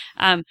be.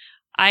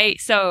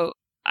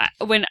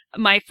 When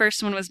my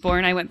first one was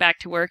born, I went back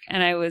to work,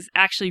 and I was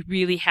actually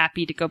really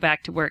happy to go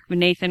back to work. But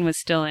Nathan was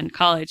still in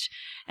college.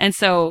 And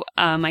so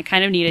I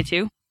kind of needed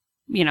to.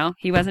 You know,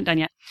 he wasn't done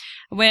yet.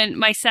 When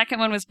my second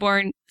one was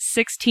born,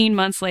 16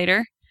 months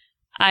later,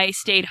 I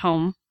stayed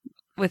home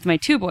with my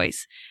 2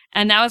 boys.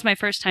 And that was my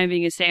first time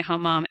being a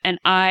stay-at-home mom. And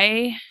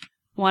I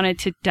wanted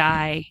to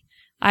die.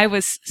 I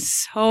was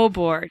so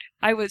bored.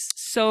 I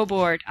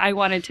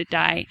wanted to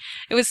die.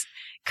 It was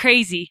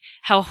crazy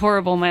how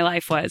horrible my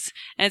life was.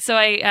 And so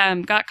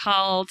I got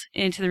called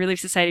into the Relief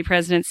Society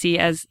presidency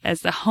as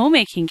the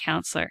homemaking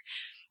counselor.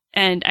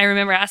 And I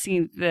remember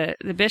asking the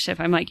bishop,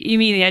 I'm like, you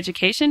mean the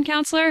education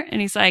counselor? And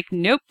he's like,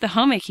 nope, the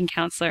homemaking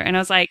counselor. And I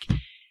was like,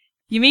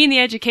 you mean the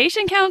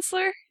education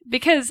counselor?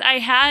 Because I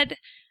had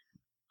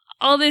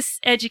all this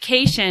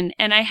education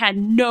and I had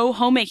no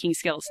homemaking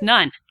skills.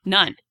 None.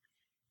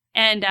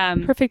 And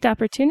perfect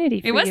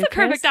opportunity. It was the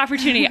perfect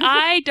opportunity.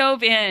 I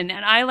dove in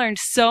and I learned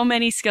so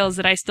many skills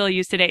that I still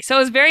use today. So it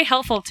was very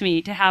helpful to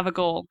me to have a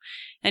goal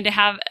and to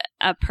have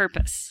a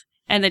purpose.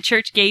 And the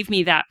church gave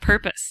me that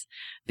purpose,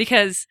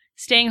 because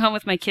staying home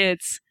with my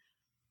kids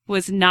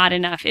was not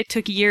enough. It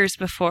took years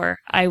before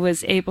I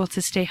was able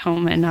to stay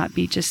home and not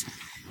be just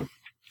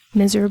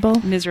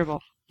miserable.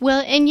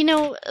 Well, and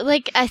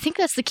I think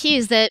that's the key,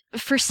 is that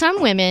for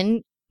some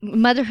women,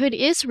 motherhood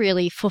is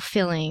really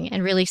fulfilling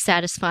and really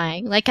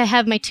satisfying. Like, I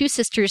have my 2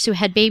 sisters who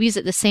had babies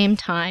at the same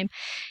time,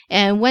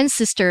 and one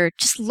sister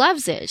just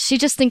loves it. She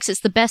just thinks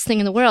it's the best thing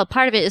in the world.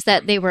 Part of it is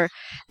that they weren't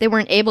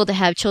able to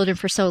have children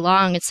for so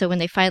long, and so when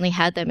they finally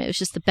had them, it was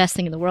just the best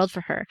thing in the world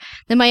for her.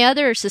 Then my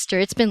other sister,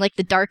 it's been like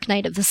the dark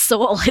night of the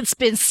soul. It's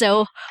been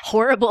so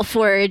horrible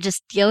for her,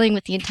 just dealing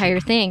with the entire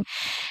thing.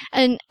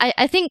 And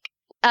I think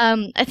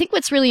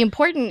what's really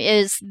important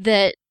is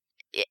that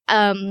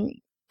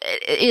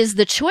is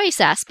the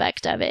choice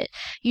aspect of it,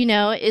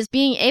 is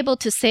being able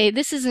to say,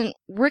 this isn't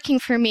working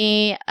for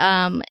me,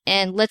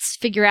 and let's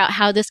figure out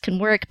how this can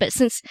work. But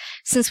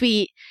since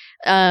we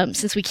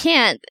since we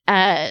can't,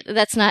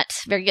 that's not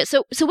very good.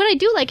 So what I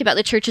do like about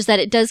the church is that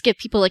it does give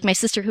people like my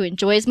sister who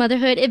enjoys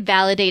motherhood, it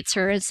validates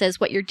her and says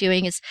what you're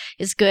doing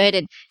is good,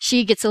 and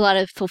she gets a lot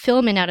of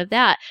fulfillment out of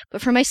that.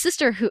 But for my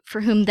sister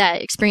for whom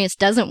that experience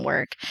doesn't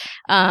work,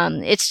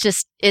 it's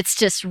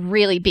just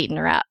really beating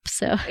her up.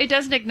 So it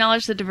doesn't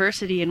acknowledge the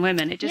diversity in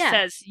women. It just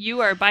says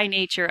you are by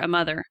nature a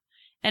mother.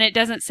 And it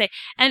doesn't say,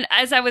 and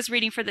as I was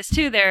reading for this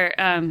too,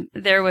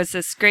 there was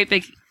this great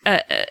big,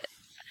 a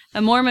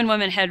Mormon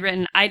woman had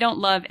written, I don't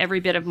love every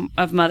bit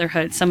of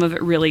motherhood. Some of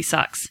it really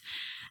sucks.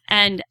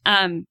 And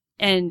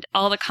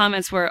all the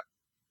comments were,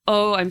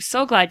 oh, I'm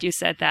so glad you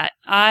said that.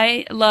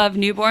 I love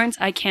newborns.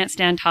 I can't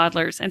stand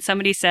toddlers. And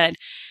somebody said,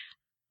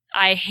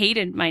 I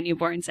hated my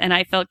newborns and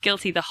I felt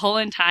guilty the whole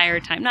entire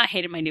time. Not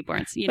hated my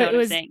newborns. You know what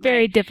I'm saying? It was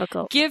very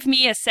difficult. Give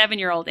me a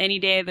 7-year-old any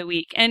day of the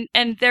week. And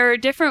there are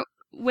different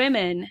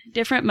women,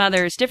 different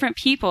mothers, different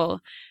people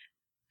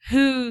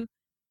who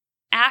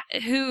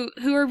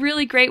are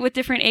really great with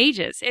different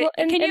ages.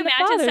 Can you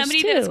imagine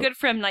somebody that's good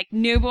from like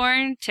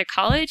newborn to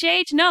college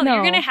age? No.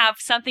 You're going to have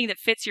something that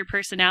fits your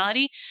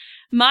personality.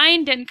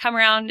 Mine didn't come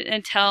around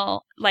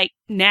until like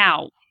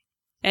now,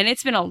 and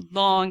it's been a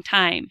long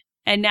time.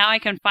 And now I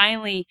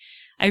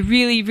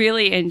really,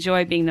 really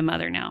enjoy being the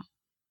mother now.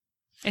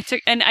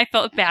 And I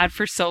felt bad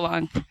for so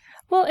long.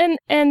 Well,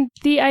 and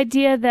the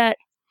idea that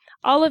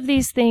all of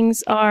these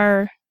things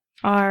are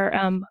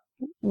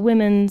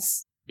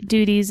women's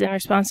duties and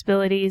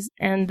responsibilities,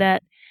 and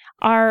that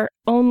our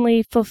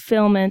only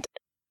fulfillment,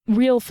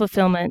 real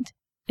fulfillment,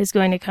 is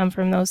going to come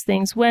from those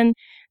things. When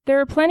there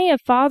are plenty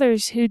of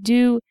fathers who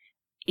do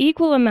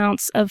equal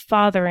amounts of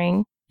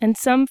fathering, and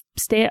some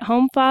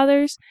stay-at-home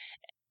fathers,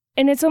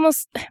 and it's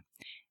almost,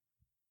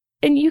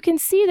 and you can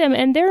see them,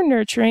 and they're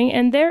nurturing,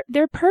 and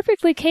they're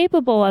perfectly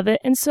capable of it.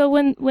 And so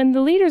when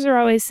the leaders are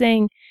always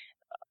saying,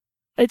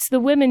 it's the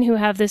women who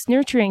have this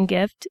nurturing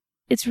gift,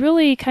 it's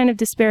really kind of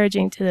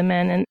disparaging to the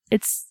men, and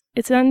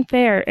it's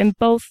unfair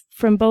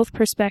from both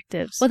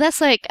perspectives. Well,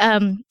 that's like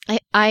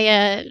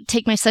I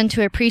take my son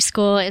to a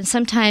preschool, and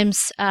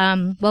sometimes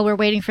while we're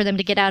waiting for them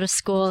to get out of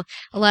school,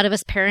 a lot of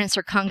us parents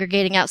are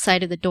congregating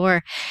outside of the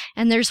door,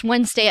 and there's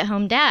one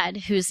stay-at-home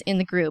dad who's in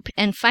the group.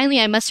 And finally,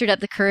 I mustered up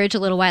the courage a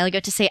little while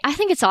ago to say, I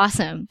think it's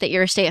awesome that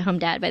you're a stay-at-home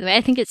dad, by the way.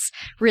 I think it's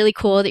really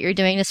cool that you're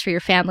doing this for your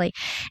family.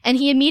 And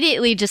he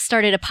immediately just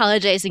started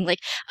apologizing, like,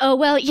 oh,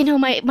 well,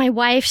 my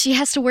wife, she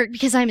has to work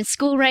because I'm in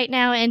school right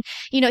now. And,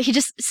 he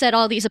just said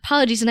all these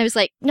apologies. And I was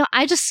like, no,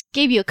 I just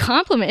gave you a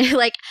compliment.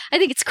 Like, I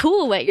think it's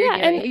cool what you're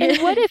doing.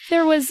 And what if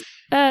there was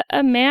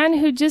a man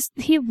who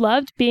he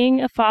loved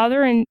being a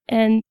father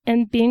and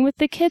being with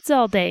the kids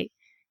all day?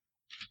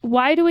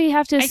 Why do we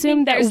have to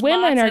assume that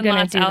women are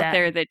going to do that? Out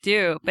there that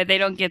do, but they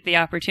don't get the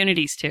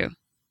opportunities to.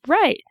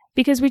 Right,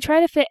 because we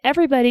try to fit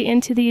everybody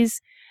into these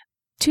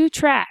two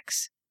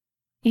tracks.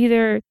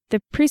 Either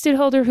the priesthood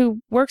holder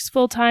who works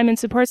full-time and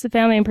supports the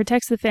family and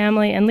protects the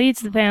family and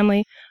leads the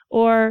family,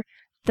 or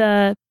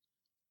the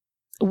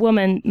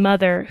woman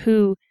mother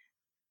who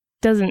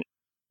doesn't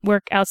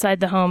work outside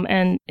the home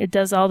and it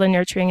does all the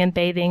nurturing and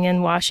bathing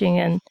and washing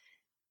and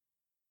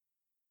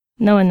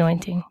no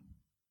anointing.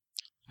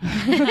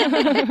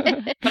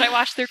 But I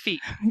wash their feet.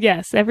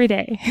 Yes, every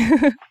day.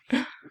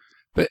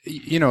 But,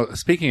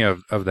 speaking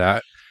of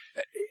that,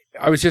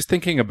 I was just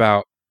thinking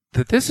about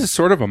that this is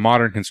sort of a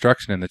modern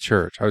construction in the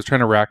church. I was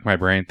trying to rack my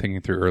brain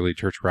thinking through early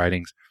church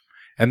writings,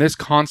 and this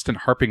constant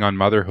harping on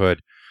motherhood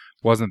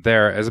wasn't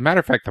there. As a matter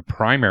of fact, the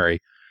primary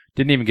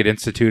didn't even get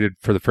instituted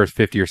for the first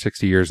 50 or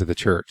 60 years of the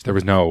church. There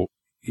was no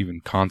even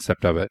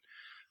concept of it.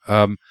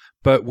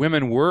 But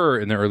women were,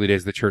 in the early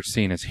days of the church,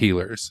 seen as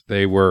healers.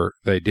 They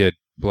did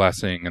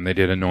blessing, and they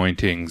did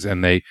anointings,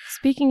 and they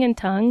speaking in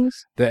tongues,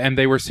 and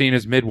they were seen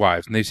as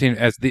midwives, and they seen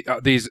as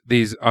these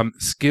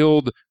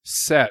skilled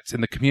sets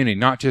in the community,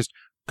 not just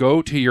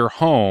go to your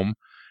home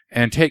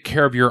and take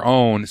care of your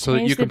own so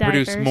that you can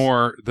produce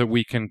more that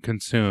we can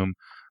consume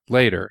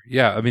later.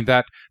 Yeah, I mean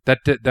that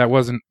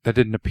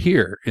didn't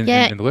appear in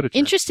the literature.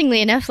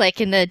 Interestingly enough,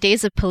 like in the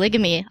days of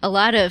polygamy, a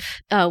lot of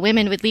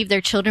women would leave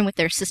their children with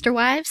their sister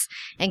wives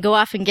and go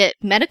off and get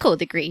medical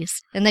degrees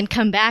and then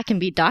come back and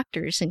be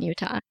doctors in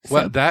Utah. So.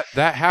 Well, that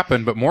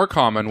happened, but more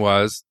common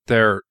was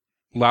their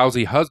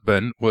lousy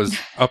husband was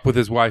up with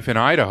his wife in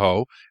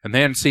Idaho, and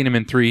they hadn't seen him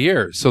in 3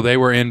 years, so they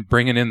were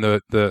bringing in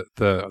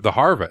the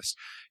harvest.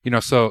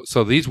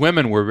 So these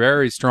women were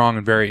very strong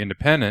and very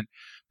independent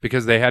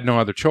because they had no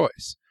other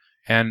choice.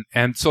 And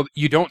so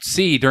you don't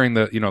see during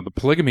the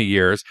polygamy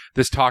years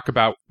this talk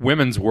about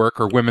women's work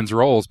or women's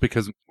roles,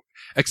 because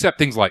except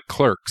things like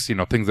clerks,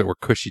 things that were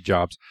cushy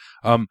jobs,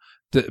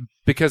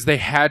 because they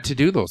had to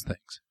do those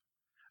things.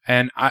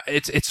 And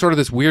it's sort of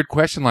this weird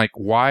question, like,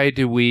 why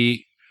do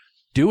we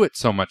do it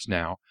so much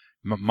now?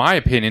 My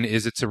opinion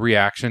is it's a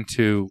reaction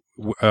to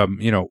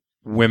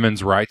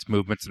women's rights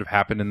movements that have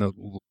happened in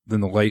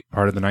the late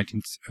part of the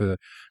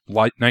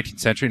 19th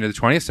century into the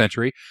 20th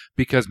century,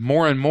 because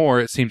more and more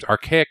it seems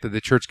archaic that the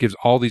church gives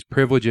all these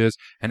privileges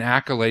and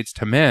accolades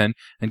to men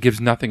and gives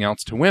nothing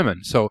else to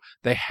women. So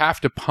they have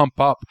to pump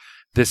up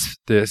this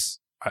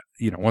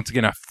once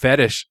again, a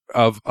fetish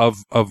of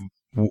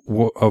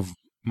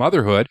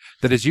motherhood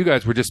that, as you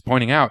guys were just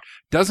pointing out,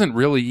 doesn't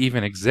really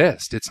even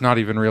exist. It's not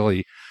even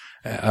really.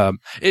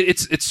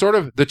 It's sort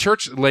of, the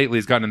church lately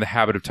has gotten in the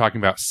habit of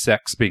talking about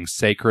sex being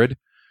sacred.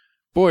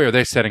 Boy, are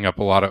they setting up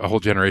a whole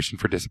generation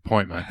for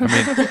disappointment.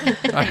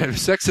 I mean,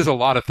 sex is a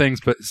lot of things,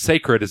 but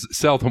sacred is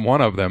seldom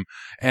one of them.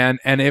 And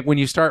when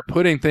you start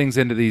putting things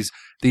into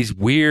these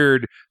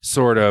weird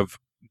sort of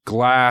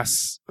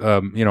glass,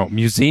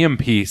 museum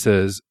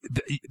pieces,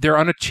 they're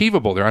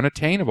unachievable. They're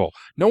unattainable.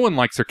 No one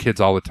likes their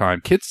kids all the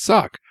time. Kids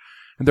suck,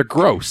 and they're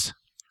gross,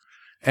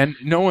 and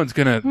no one's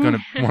gonna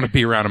want to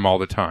be around them all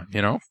the time.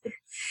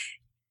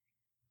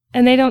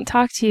 And they don't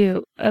talk to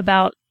you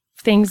about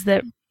things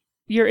that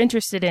you're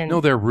interested in. No,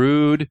 they're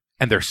rude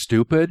and they're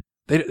stupid.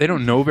 They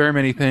don't know very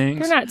many things.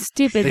 They're not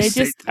stupid. They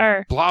just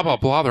are blah blah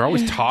blah. They're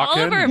always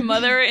talking. All of our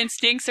mother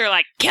instincts are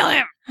like, kill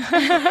him.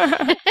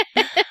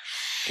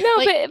 No,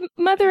 but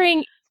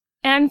mothering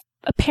and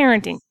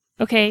parenting,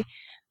 okay?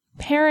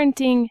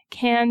 Parenting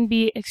can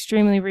be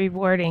extremely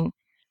rewarding,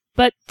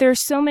 but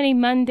there's so many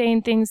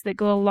mundane things that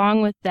go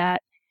along with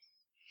that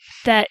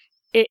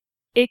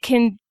it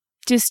can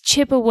just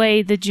chip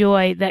away the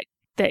joy that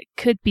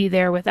could be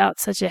there without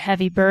such a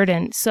heavy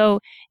burden. So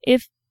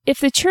if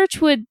the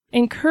church would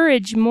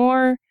encourage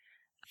more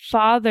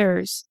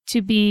fathers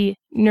to be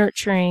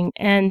nurturing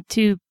and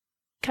to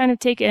kind of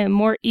take a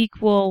more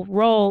equal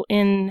role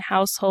in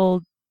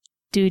household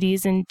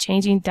duties and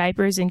changing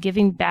diapers and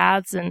giving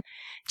baths and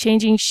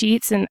changing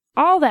sheets and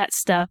all that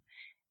stuff,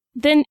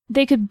 then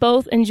they could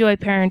both enjoy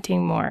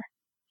parenting more,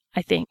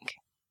 I think.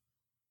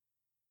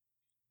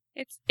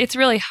 It's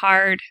really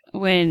hard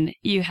when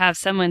you have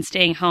someone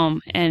staying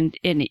home, and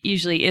it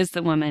usually is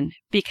the woman,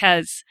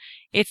 because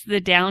it's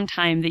the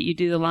downtime that you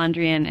do the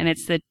laundry in, and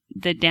it's the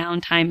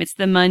downtime, it's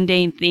the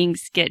mundane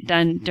things get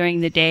done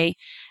during the day,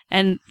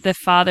 and the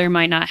father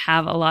might not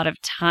have a lot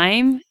of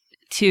time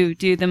to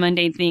do the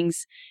mundane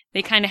things.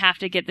 They kind of have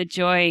to get the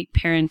joy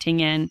parenting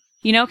in,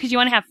 because you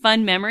want to have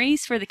fun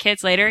memories for the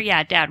kids later.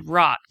 Yeah, dad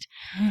rocked.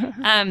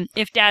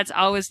 If dad's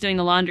always doing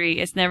the laundry,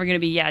 it's never going to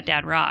be, yeah,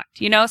 dad rocked.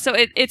 So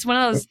it's one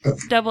of those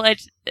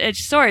double-edged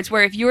swords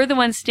where if you're the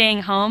one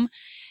staying home,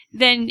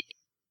 then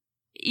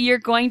you're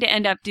going to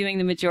end up doing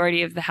the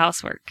majority of the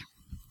housework.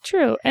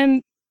 True.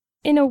 And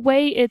in a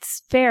way,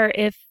 it's fair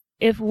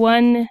if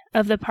one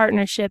of the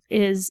partnership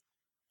is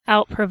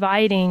out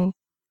providing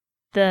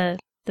the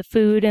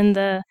food and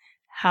the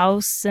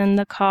house and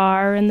the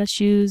car and the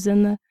shoes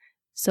and the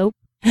soap.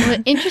 Well,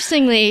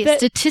 interestingly,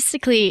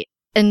 statistically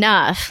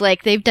enough,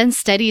 like they've done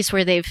studies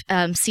where they've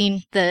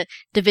seen the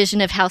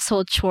division of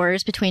household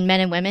chores between men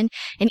and women.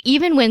 And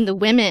even when the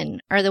women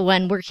are the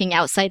one working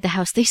outside the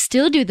house, they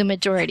still do the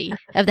majority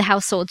of the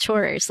household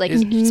chores. Like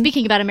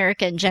speaking about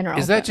America in general.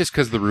 Is that just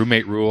because the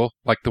roommate rule?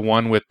 Like the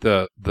one with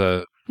the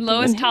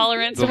lowest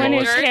tolerance, the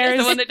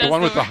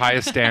one with the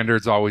highest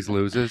standards always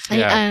loses.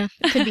 Yeah,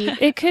 could be.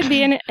 It could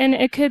be, and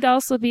it could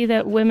also be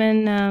that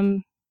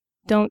women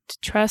don't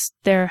trust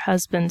their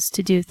husbands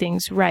to do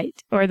things right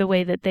or the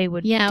way that they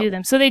would do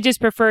them, so they just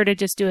prefer to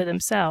just do it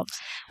themselves.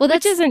 Well,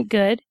 which isn't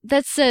good.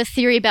 That's a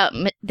theory about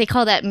they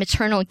call that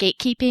maternal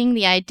gatekeeping.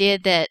 The idea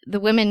that the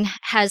woman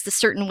has the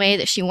certain way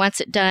that she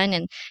wants it done,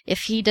 and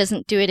if he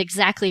doesn't do it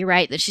exactly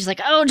right, that she's like,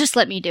 "Oh, just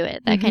let me do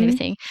it." That kind of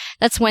thing.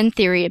 That's one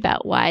theory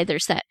about why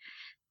there's that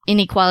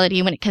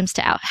inequality when it comes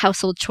to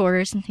household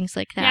chores and things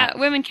like that. Yeah,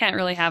 women can't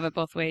really have it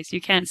both ways.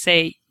 You can't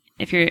say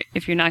if you're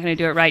not going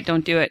to do it right,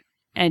 don't do it,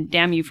 and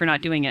damn you for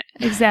not doing it.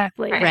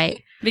 Exactly.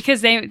 Right.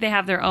 Because they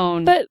have their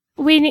own. But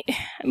we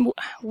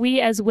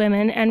as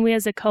women and we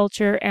as a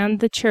culture and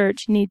the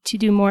church need to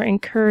do more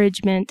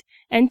encouragement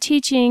and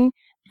teaching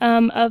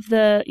of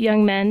the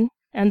young men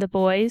and the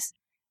boys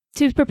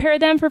to prepare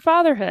them for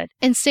fatherhood.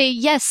 And say,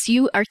 yes,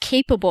 you are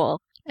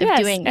capable of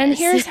doing this. And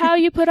here's how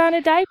you put on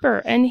a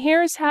diaper, and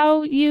here's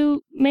how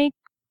you make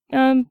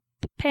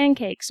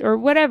pancakes or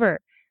whatever.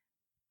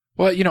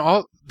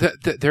 Well,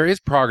 there is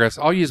progress.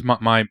 I'll use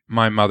my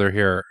mother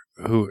here,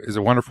 who is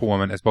a wonderful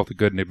woman, as both a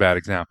good and a bad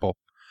example.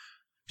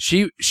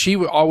 She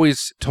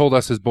always told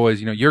us as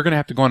boys, you're going to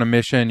have to go on a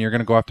mission. You're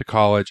going to go off to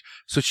college.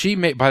 So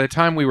by the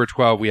time we were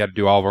 12, we had to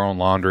do all of our own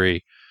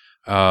laundry.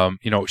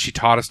 She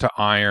taught us to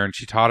iron.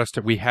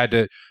 We had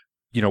to,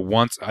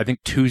 once, I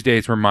think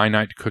Tuesdays were my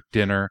night to cook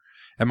dinner.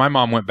 And my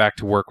mom went back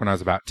to work when I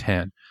was about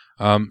 10.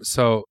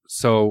 So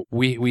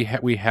we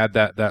had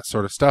that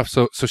sort of stuff.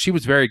 So she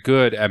was very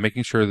good at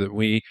making sure that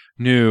we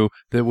knew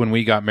that when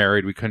we got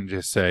married, we couldn't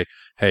just say,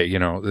 hey,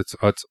 it's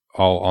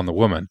all on the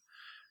woman.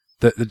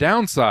 The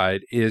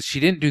downside is she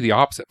didn't do the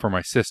opposite for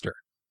my sister.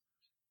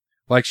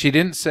 Like, she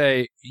didn't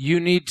say, you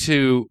need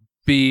to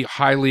be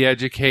highly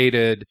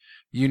educated.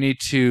 You need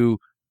to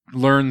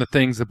learn the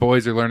things the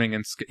boys are learning.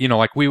 And,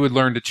 like we would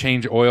learn to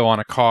change oil on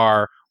a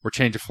car or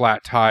change a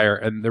flat tire.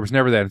 And there was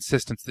never that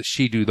insistence that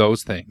she do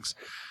those things.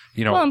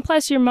 Well, and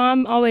plus your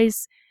mom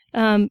always,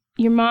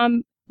 your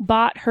mom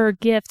bought her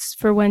gifts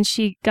for when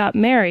she got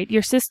married,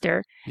 your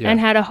sister,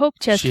 and had a hope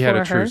chest for her. She had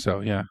a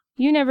trousseau, yeah.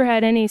 You never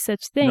had any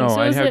such thing. No,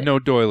 So I is had it no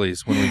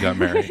doilies when we got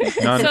married.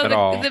 None at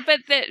all.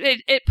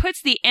 It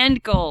puts the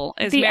end goal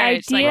as The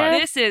marriage. idea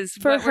Like, this is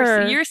for what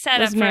her you're set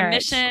up was for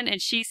marriage. mission,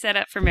 and she's set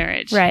up for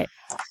marriage. Right.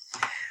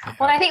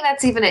 Well, I think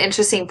that's even an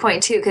interesting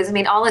point too, because I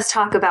mean, all this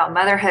talk about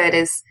motherhood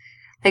is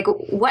like,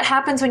 what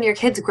happens when your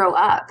kids grow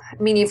up?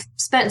 I mean, you've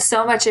spent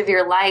so much of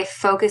your life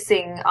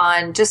focusing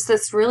on just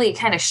this really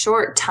kind of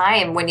short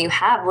time when you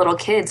have little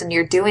kids and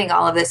you're doing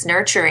all of this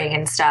nurturing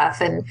and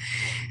stuff. And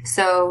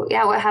so,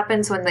 yeah, what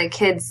happens when the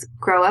kids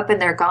grow up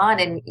and they're gone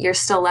and you're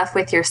still left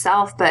with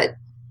yourself, but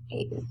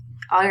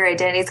all your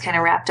identity is kind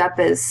of wrapped up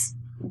as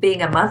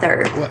being a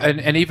mother? Well,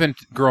 and even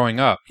growing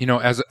up,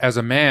 as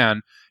a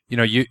man,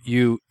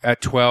 you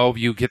at 12,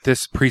 you get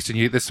this priesthood,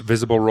 you get this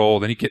visible role,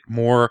 then you get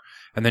more,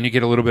 and then you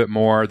get a little bit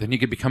more, then you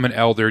can become an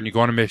elder, and you go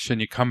on a mission,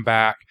 you come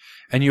back,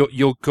 and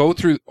you'll go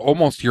through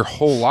almost your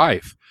whole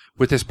life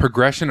with this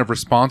progression of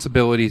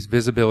responsibilities,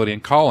 visibility,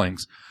 and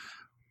callings.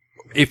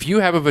 If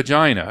you have a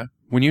vagina,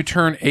 when you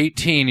turn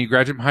 18, you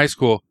graduate from high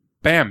school,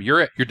 bam,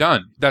 you're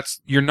done.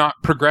 You're not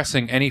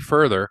progressing any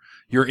further.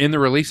 You're in the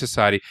Relief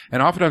Society.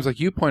 And oftentimes,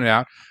 like you pointed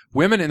out,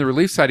 women in the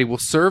Relief Society will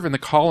serve in the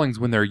callings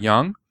when they're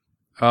young,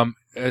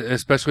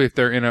 especially if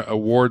they're in a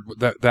ward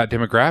that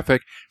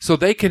demographic, so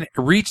they can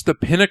reach the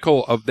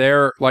pinnacle of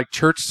their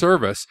church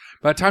service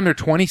by the time they're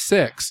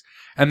 26,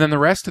 and then the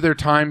rest of their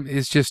time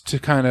is just to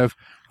kind of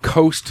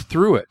coast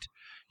through it,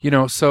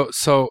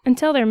 So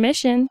Until their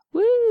mission,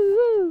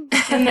 woo,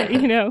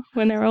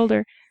 when they're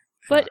older.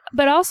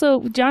 But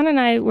also, John and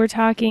I were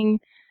talking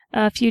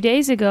a few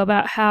days ago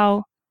about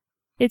how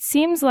it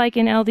seems like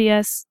in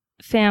LDS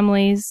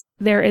families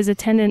there is a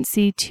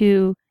tendency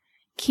to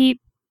keep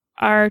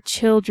our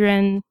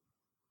children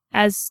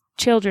as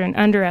children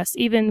under us,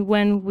 even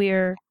when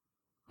we're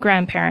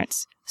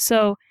grandparents.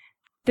 So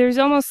there's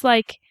almost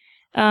like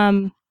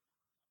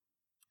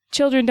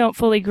children don't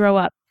fully grow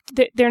up.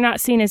 They're not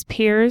seen as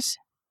peers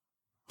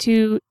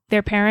to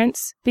their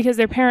parents, because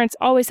their parents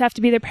always have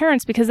to be their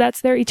parents, because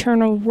that's their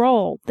eternal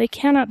role. They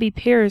cannot be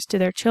peers to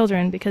their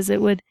children, because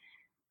it would...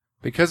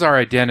 Because our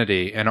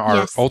identity and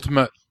our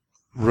ultimate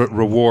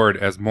reward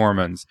as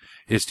Mormons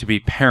is to be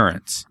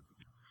parents.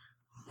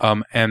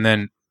 And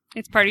then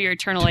it's part of your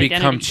eternal to identity.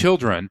 become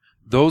children,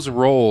 those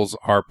roles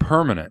are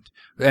permanent.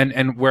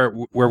 And where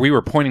we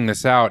were pointing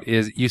this out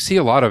is you see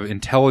a lot of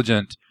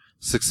intelligent,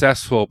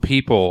 successful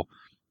people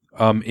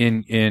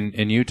in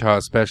Utah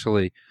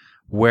especially,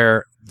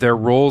 where their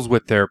roles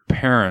with their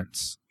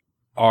parents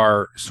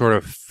are sort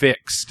of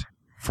fixed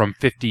from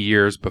 50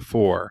 years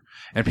before.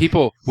 And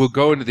people will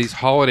go into these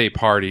holiday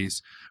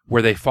parties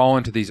where they fall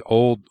into these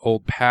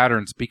old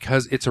patterns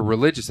because it's a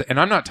religious... And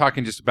I'm not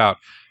talking just about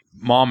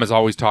mom has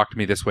always talked to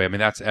me this way. I mean,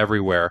 that's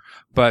everywhere.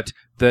 But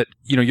that,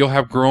 you'll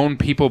have grown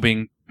people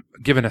being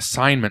given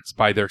assignments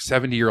by their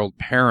 70-year-old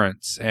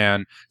parents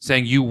and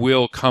saying, you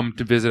will come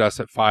to visit us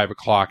at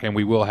 5:00 and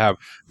we will have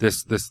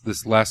this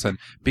lesson,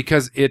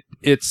 because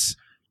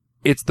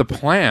it's the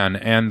plan,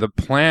 and the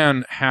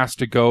plan has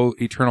to go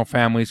eternal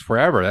families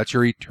forever. That's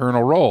your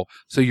eternal role.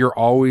 So you're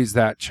always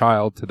that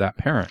child to that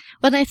parent.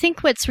 But I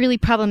think what's really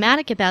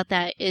problematic about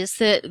that is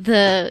that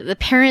the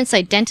parent's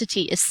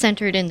identity is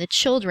centered in the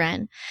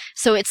children.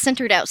 So it's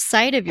centered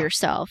outside of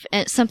yourself,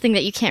 and it's something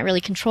that you can't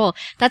really control.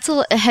 That's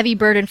a heavy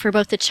burden for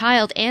both the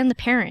child and the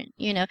parent.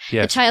 Yes.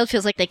 The child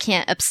feels like they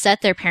can't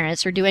upset their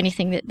parents or do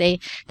anything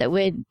that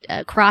would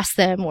cross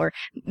them or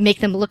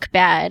make them look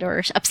bad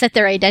or upset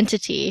their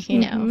identity.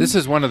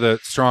 This is one of the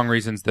strong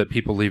reasons that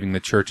people leaving the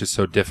church is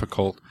so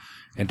difficult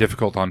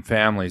on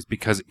families,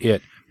 because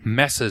it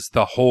messes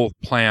the whole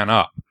plan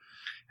up.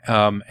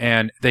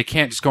 And they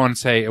can't just go on and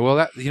say,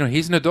 well,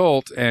 he's an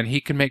adult and he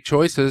can make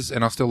choices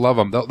and I'll still love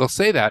him. They'll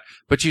say that,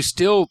 but you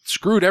still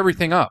screwed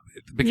everything up.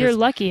 You're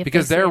lucky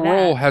because their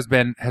role has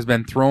been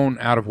thrown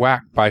out of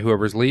whack by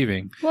whoever's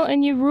leaving. Well,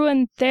 and you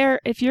ruined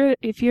if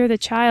you're the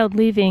child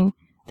leaving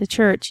the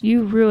church,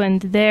 you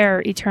ruined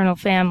their eternal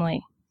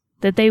family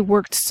that they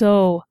worked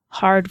so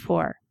hard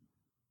for.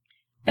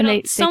 And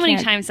many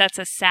times that's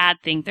a sad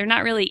thing. They're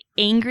not really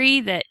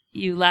angry that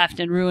you left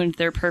and ruined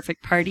their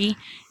perfect party.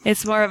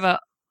 It's more of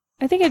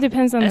I think it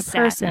depends on the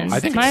person.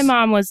 My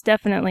mom was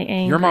definitely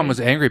angry. Your mom was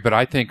angry, but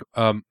I think,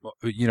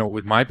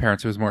 with my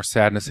parents, it was more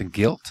sadness and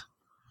guilt.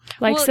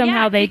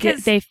 Somehow they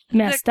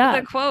messed up.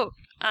 The quote.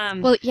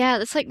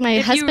 That's like my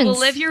husband's. If you will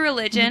live your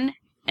religion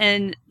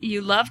and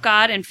you love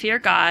God and fear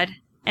God,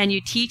 and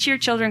you teach your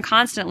children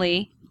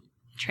constantly,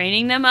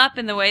 training them up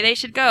in the way they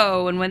should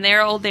go, and when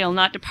they're old, they'll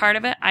not depart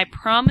of it. I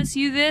promise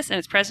you this, and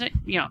it's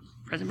President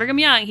Brigham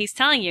Young, he's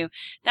telling you.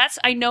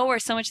 I know where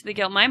so much of the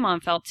guilt my mom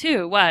felt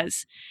too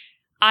was,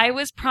 I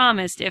was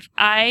promised if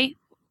I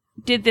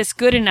did this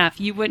good enough,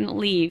 you wouldn't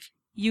leave.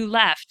 You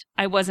left.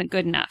 I wasn't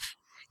good enough.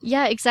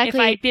 Yeah, exactly.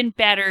 If I'd been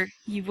better,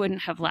 you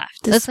wouldn't have left.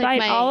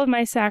 Despite all of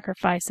my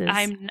sacrifices.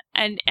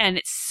 And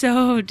it's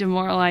so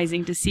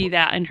demoralizing to see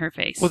that in her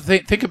face. Well,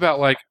 think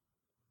about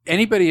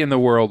anybody in the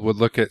world would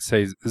look at,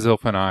 say,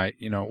 Zilpha and I,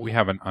 we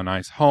have a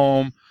nice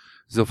home.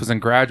 Zilpha's in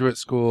graduate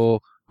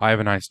school. I have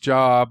a nice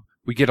job.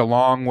 We get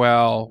along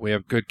well. We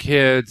have good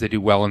kids. They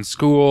do well in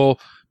school.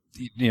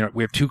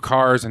 we have 2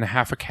 cars and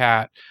half a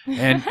cat,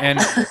 and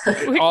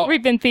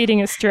we've been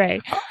feeding a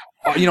stray.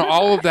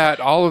 All of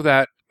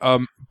that.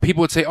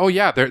 People would say, "Oh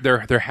yeah,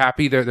 they're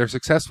happy, they're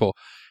successful."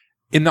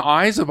 In the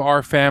eyes of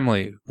our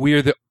family, we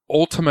are the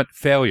ultimate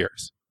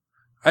failures.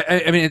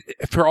 I mean,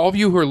 for all of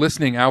you who are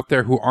listening out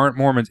there who aren't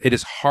Mormons, it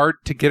is hard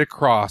to get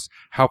across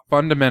how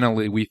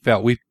fundamentally we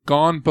felt. We've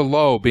gone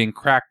below being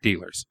crack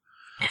dealers.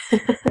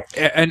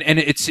 and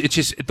it's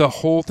just, the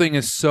whole thing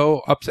is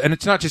so upset. And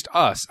it's not just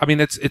us. I mean,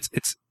 it's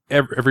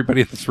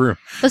everybody in this room.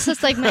 This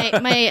is like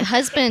my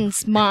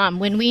husband's mom.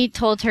 When we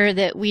told her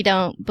that we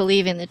don't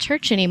believe in the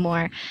church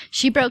anymore,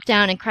 she broke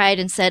down and cried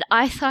and said,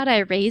 "I thought I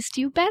raised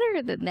you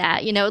better than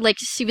that." Like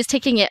she was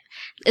taking it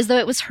as though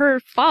it was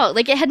her fault.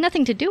 Like it had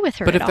nothing to do with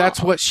her. But if at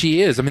that's all. what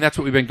she is, I mean, that's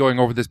what we've been going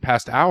over this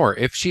past hour.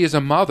 If she is a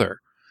mother,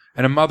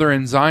 and a mother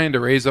in Zion to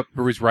raise up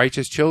these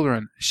righteous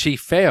children, she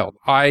failed.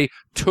 I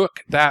took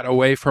that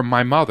away from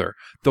my mother,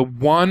 the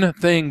one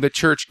thing the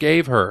church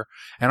gave her,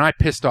 and I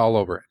pissed all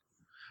over it.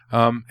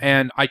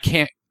 And I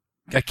can't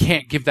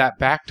give that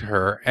back to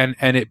her, and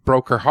it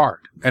broke her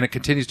heart, and it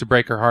continues to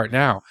break her heart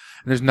now,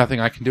 and there's nothing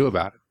I can do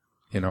about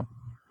it,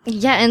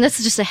 Yeah, and this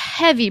is just a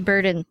heavy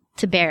burden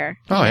to bear.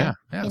 Oh, yeah,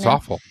 it's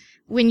awful.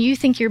 When you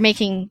think you're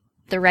making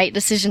the right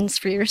decisions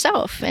for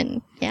yourself,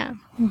 and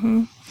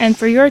and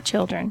for your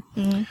children.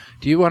 Mm-hmm.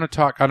 Do you want to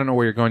talk, I don't know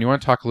where you're going, you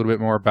want to talk a little bit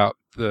more about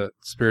the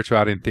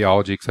spirituality and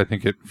theology, because I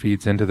think it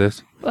feeds into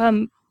this?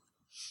 Go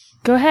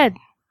ahead.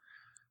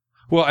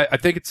 Well, I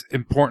think it's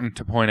important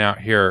to point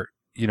out here,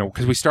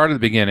 because we started at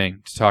the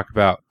beginning to talk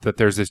about that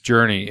there's this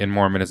journey in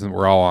Mormonism that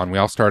we're all on. We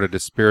all started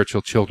as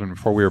spiritual children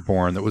before we were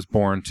born, that was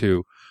born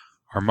to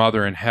our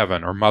mother in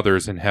heaven, or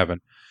mothers in heaven.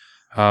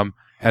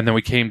 And then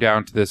we came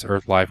down to this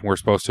earth life, and we're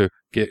supposed to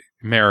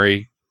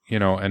marry,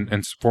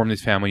 and form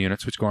these family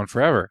units, which go on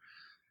forever.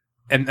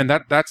 And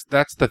that's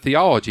the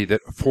theology,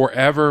 that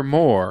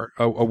forevermore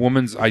a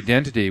woman's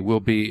identity will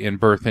be in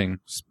birthing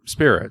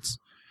spirits,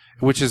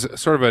 which is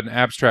sort of an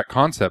abstract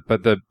concept,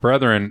 but the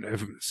brethren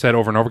have said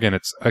over and over again,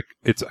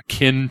 it's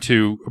akin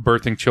to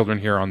birthing children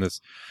here on this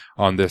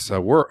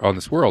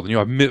world. And you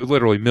have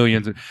literally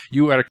millions.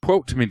 You had a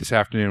quote to me this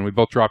afternoon, and we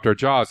both dropped our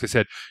jaws. They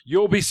said,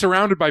 "You'll be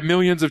surrounded by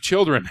millions of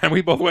children," and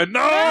we both went,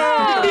 "No!"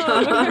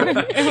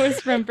 It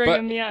was from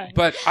Brigham Young.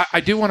 But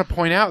I do want to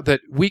point out that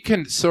we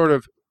can sort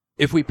of,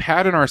 if we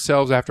pattern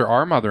ourselves after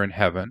our mother in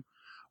heaven,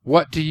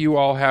 what do you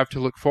all have to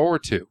look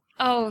forward to?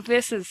 Oh,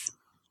 this is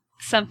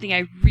something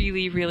I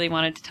really, really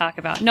wanted to talk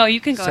about. No, you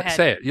can go ahead.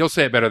 Say it. You'll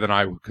say it better than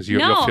I will, because you'll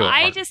feel it.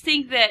 I just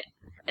think that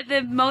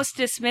the most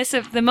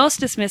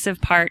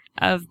dismissive part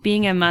of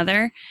being a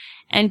mother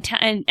and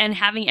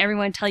having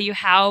everyone tell you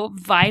how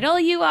vital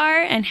you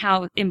are and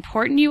how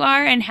important you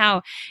are and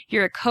how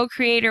you're a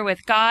co-creator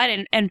with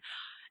God and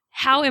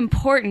how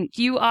important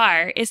you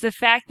are is the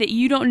fact that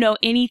you don't know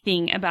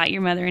anything about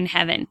your mother in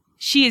heaven.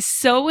 She is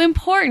so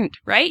important,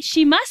 right?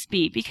 She must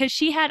be, because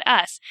she had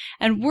us,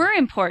 and we're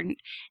important.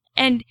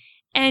 And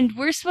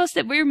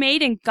we're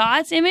made in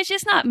God's image.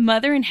 It's not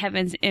mother in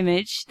heaven's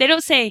image. They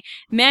don't say,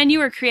 "Man, you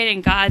were created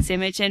in God's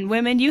image, and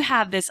women, you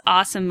have this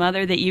awesome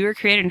mother that you were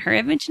created in her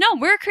image." No,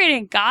 we're created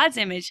in God's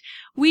image.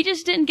 We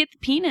just didn't get the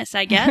penis,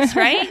 I guess,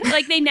 right?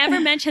 Like they never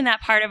mention that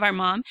part of our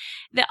mom.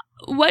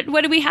 What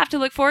do we have to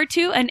look forward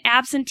to? An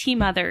absentee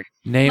mother.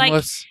 Nameless.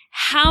 Like,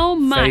 how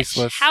much,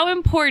 faceless. how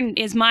important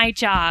is my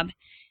job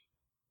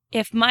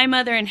if my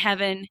mother in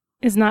heaven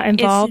is not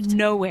involved? Is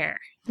nowhere.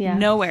 Yeah.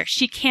 Nowhere.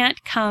 She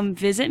can't come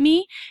visit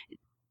me.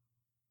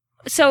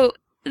 So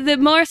the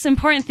most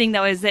important thing,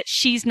 though, is that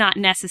she's not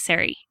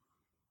necessary.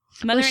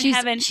 Mother in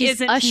heaven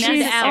isn't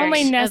necessary.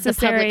 Only necessary of the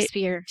public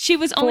sphere. She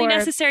was only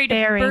necessary to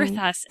birth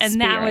us, and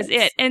that was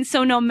it. And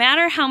so no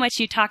matter how much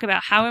you talk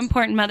about how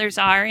important mothers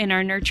are in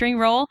our nurturing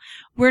role,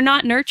 we're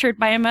not nurtured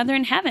by a mother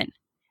in heaven.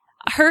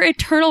 Her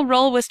eternal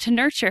role was to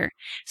nurture.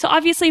 So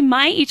obviously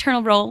my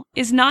eternal role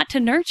is not to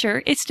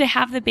nurture, it's to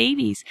have the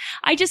babies.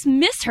 I just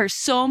miss her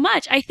so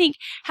much. I think,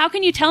 how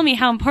can you tell me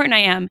how important I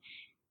am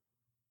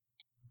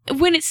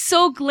when it's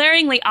so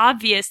glaringly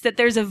obvious that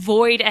there's a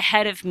void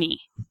ahead of me?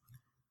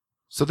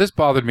 So this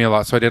bothered me a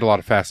lot, so I did a lot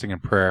of fasting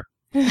and prayer.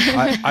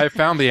 I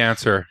found the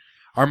answer.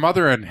 Our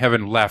mother in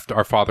heaven left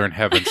our father in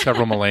heaven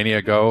several millennia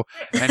ago,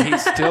 and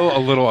he's still a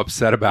little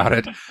upset about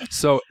it.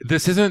 So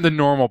this isn't the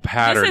normal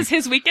pattern. This is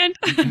his weekend?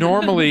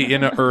 Normally,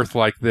 in an earth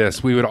like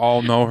this, we would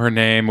all know her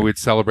name, we'd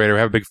celebrate her,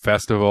 have a big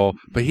festival,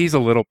 but he's a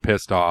little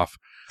pissed off.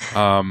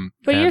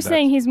 But you're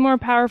saying he's more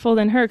powerful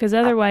than her, because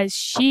otherwise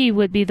she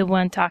would be the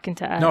one talking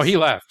to us. No, he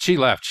left. She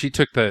left. She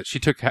took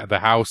the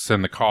house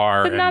and the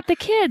car. But not the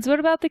kids. What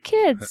about the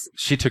kids?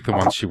 She took the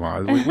ones she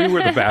wanted. We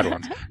were the bad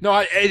ones.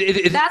 No,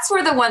 that's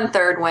where the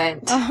 1/3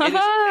 went.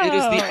 It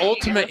is the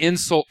ultimate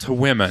insult to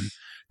women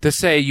to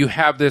say you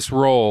have this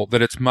role,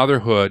 that it's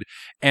motherhood,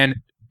 and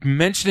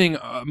mentioning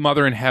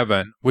mother in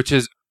heaven, which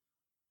is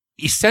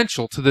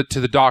essential to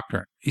the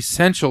doctrine,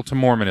 essential to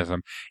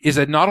Mormonism, is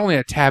that not only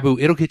a taboo,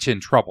 it'll get you in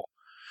trouble.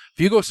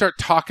 If you go start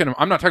talking,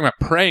 I'm not talking about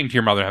praying to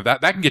your mother, that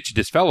can get you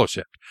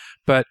disfellowshipped,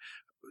 but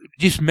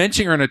just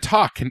mentioning her in a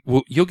talk,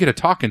 you'll get a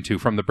talking to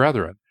from the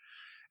brethren.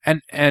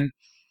 And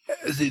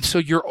So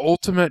your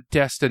ultimate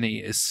destiny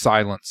is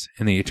silence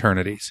in the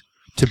eternities,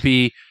 to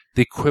be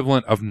the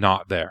equivalent of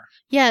not there.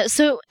 Yeah,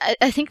 so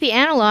I think the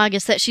analog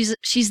is that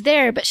she's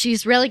there, but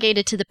she's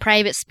relegated to the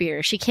private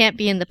sphere. She can't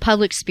be in the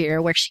public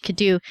sphere where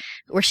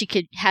she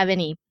could have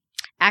any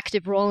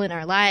active role in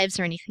our lives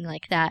or anything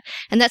like that.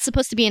 And that's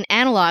supposed to be an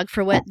analog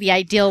for what the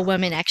ideal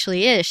woman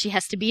actually is. She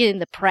has to be in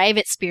the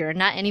private sphere,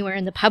 not anywhere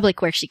in the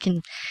public where she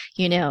can,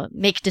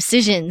 make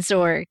decisions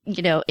or,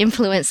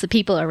 influence the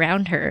people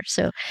around her.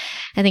 So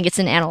I think it's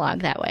an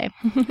analog that way.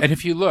 And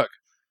if you look,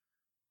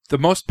 the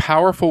most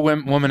powerful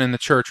woman in the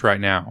church right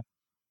now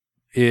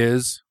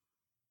is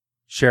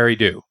Sherry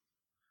Dew.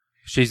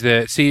 She's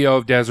the CEO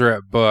of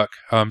Deseret Book.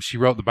 She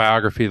wrote the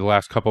biography of the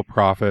last couple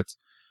prophets.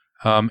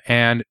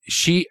 And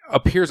she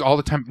appears all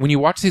the time. When you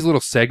watch these little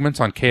segments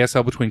on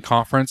KSL between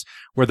conference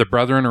where the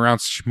brethren are around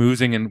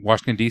schmoozing in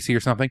Washington, D.C. or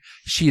something,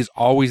 she is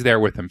always there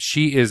with them.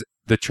 She is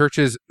the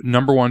church's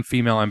 #1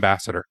 female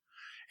ambassador.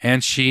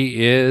 And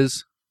she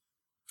is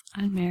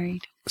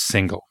unmarried.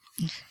 Single.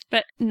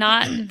 But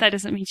that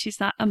doesn't mean she's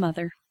not a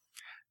mother.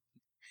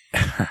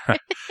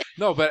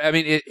 No, but I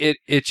mean,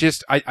 it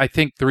just, I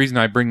think the reason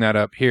I bring that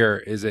up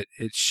here is it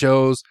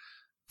shows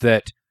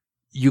that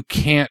you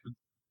can't,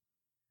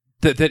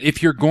 that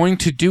if you're going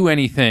to do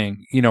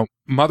anything,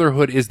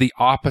 motherhood is the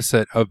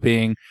opposite of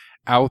being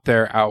out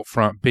there, out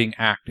front, being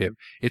active.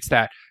 It's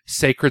that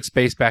sacred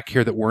space back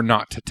here that we're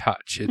not to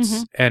touch.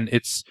 And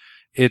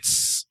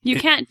you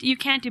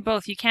can't do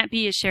both. You can't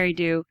be a Sherry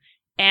Dew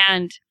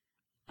and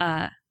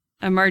a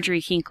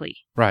Marjorie Hinckley.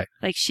 Right.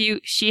 Like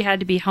she had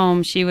to be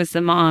home. She was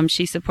the mom.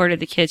 She supported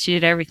the kids. She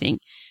did everything.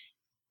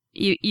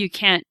 You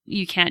can't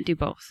do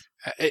both.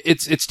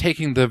 It's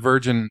taking the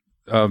virgin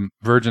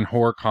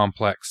whore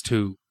complex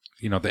to,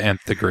 the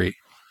nth degree.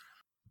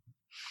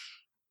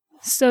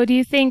 So do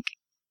you think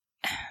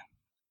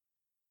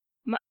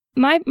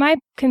my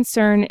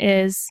concern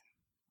is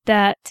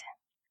that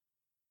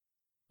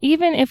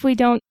even if we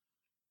don't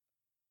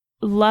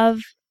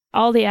love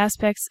all the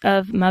aspects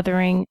of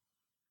mothering,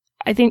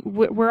 I think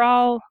we're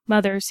all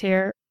mothers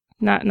here,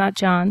 not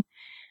John,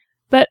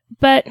 but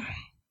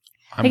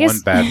I'm one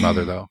bad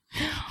mother though.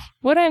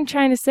 What I'm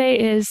trying to say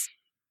is,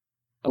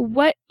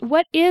 what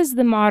is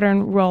the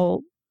modern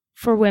role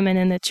for women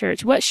in the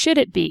church? What should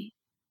it be?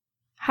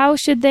 How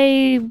should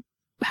they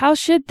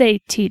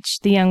teach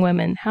the young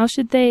women? How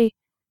should they?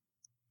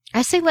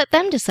 I say let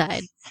them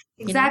decide.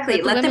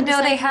 Exactly. Let them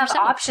know they have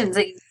options.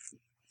 I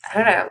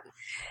don't know.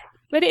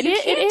 But it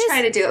is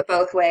try to do it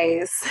both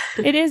ways.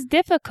 It is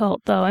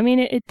difficult, though. I mean,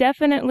 it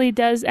definitely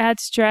does add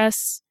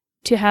stress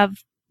to have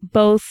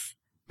both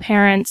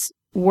parents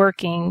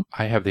working.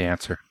 I have the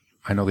answer.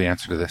 I know the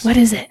answer to this. What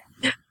is it?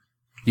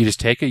 You just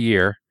take a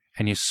year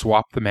and you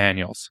swap the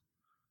manuals.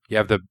 You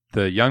have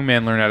the young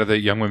men learn out of the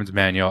young women's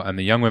manual, and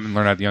the young women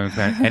learn out of the young women's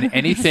manual. And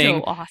anything,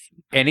 so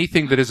awesome.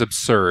 Anything that is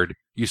absurd,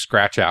 you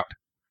scratch out.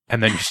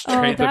 And then you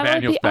straighten the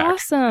manuals back.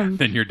 Awesome.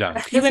 Then you're done.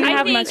 You wouldn't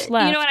have much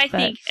left. You know what I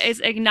think is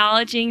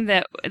acknowledging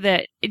that.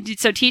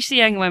 So teach the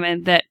young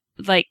women that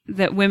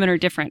women are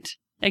different.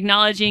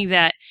 Acknowledging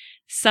that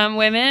some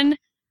women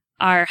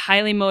are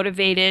highly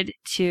motivated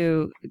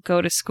to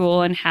go to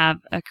school and have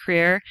a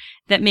career.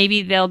 That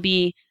maybe they'll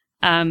be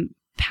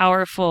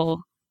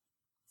powerful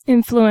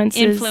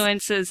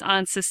influences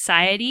on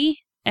society,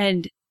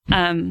 and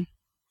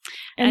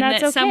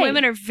that's that some okay.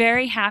 women are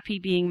very happy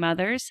being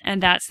mothers,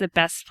 and that's the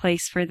best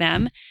place for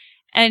them.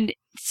 And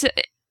so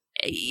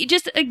you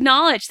just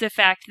acknowledge the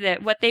fact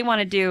that what they want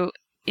to do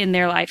in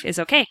their life is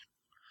okay.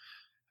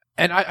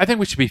 And I think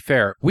we should be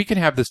fair. We can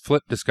have this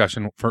flip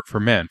discussion for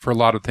men, for a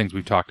lot of things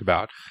we've talked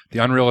about. The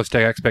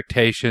unrealistic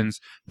expectations,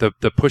 the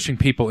pushing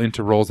people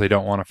into roles they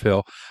don't want to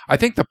fill. I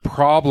think the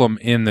problem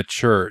in the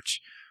church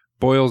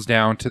boils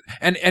down to,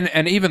 and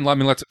even,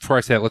 before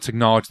I say it, let's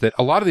acknowledge that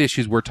a lot of the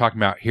issues we're talking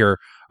about here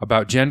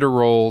about gender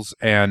roles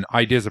and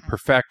ideas of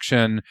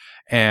perfection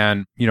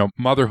and,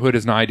 motherhood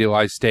as an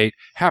idealized state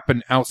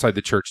happen outside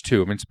the church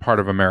too. I mean, it's part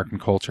of American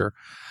culture.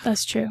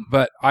 That's true.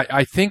 But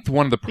I think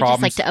one of the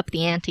problems... We just like to up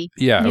the ante.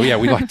 Yeah,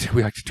 we like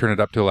to turn it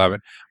up to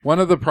 11. One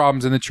of the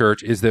problems in the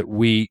church is that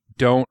we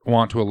don't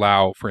want to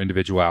allow for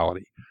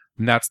individuality.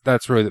 And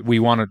that's really that we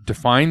want to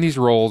define these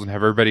roles and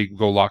have everybody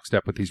go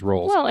lockstep with these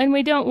roles. Well, and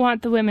we don't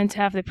want the women to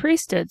have the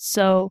priesthood,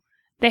 so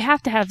they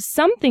have to have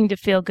something to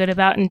feel good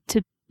about and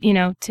to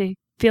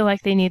feel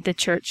like they need the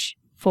church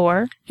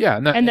for. Yeah,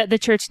 and that the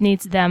church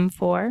needs them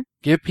for.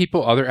 Give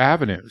people other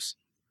avenues.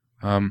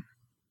 And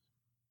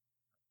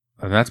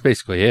that's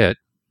basically it.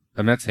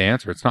 And that's the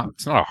answer. It's not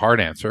a hard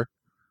answer.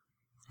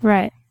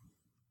 Right.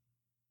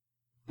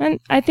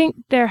 And I think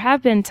there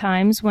have been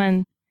times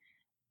when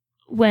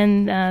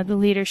the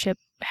leadership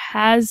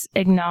has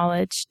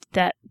acknowledged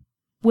that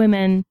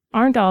women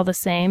aren't all the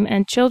same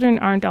and children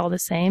aren't all the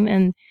same,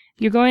 and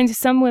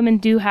some women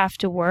do have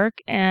to work,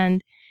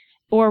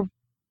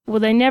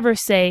 they never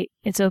say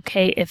it's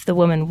okay if the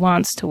woman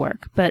wants to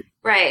work, but...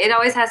 Right, it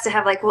always has to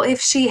have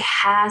if she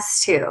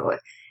has to.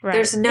 Right.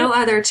 There's no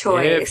other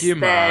choice. If you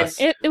must.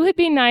 It would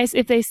be nice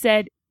if they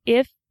said,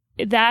 if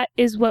that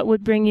is what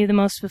would bring you the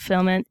most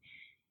fulfillment,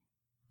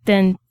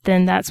 then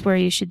that's where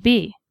you should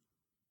be.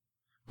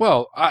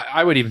 Well,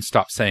 I would even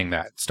stop saying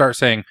that. Start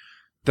saying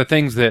the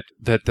things that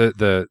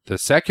the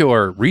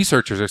secular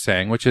researchers are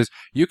saying, which is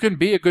you can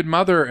be a good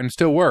mother and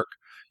still work.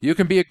 You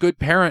can be a good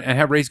parent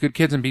and raise good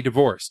kids and be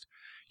divorced.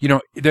 You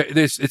know,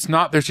 there's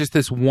just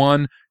this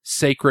one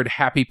sacred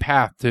happy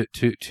path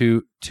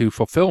to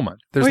fulfillment.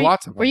 There's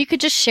lots of them. Or you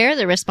could just share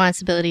the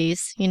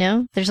responsibilities, you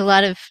know? There's a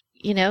lot of,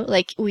 you know,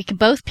 like we could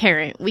both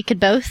parent, we could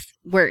both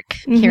work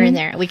here and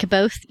there. We could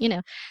both, you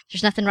know,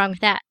 there's nothing wrong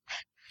with that.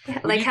 Yeah,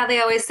 like how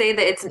they always say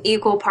that it's an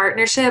equal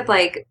partnership,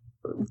 like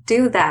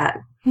do that.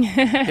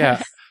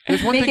 Yeah.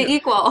 There's one Make thing, it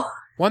equal.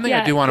 One thing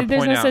I do want to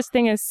point out. There's no such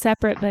thing as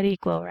separate but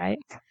equal, right?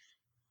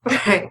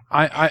 Right.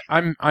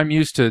 I'm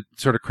used to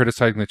sort of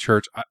criticizing the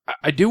church.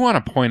 I do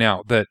want to point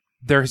out that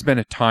there has been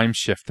a time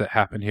shift that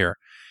happened here.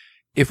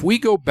 If we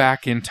go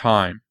back in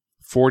time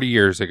 40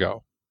 years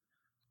ago,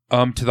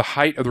 to the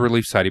height of the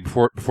Relief Society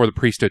before the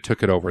priesthood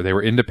took it over, they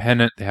were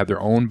independent. They had their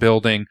own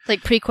building.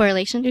 Like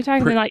pre-correlation? You're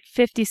talking like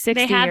 50, 60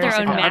 They had years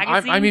their own ago.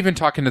 magazine. I'm even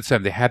talking to the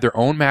 70s. They had their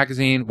own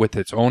magazine with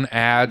its own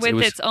ads. With It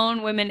was its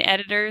own women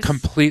editors.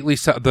 completely.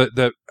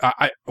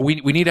 We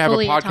need to have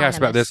Fully a podcast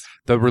about this.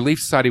 The Relief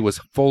Society was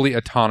fully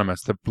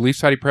autonomous. The Relief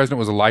Society president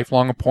was a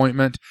lifelong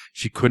appointment.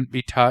 She couldn't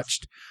be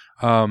touched,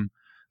 but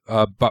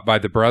by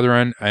the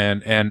brethren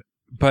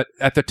But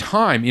at the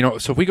time, you know,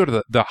 so if we go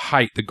to the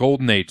height, the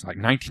golden age, like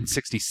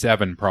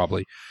 1967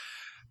 probably,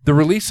 the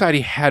Relief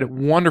Society had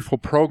wonderful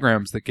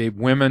programs that gave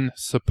women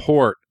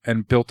support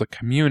and built a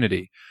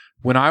community.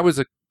 When I was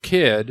a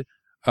kid,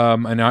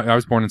 and I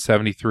was born in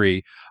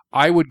 73,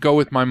 I would go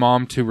with my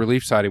mom to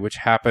Relief Society, which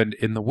happened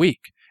in the week.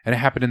 And it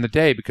happened in the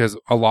day because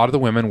a lot of the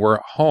women were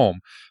at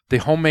home. The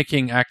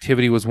homemaking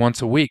activity was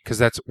once a week because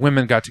that's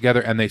women got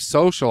together and they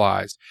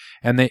socialized.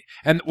 And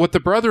what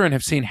the brethren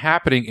have seen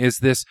happening is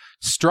this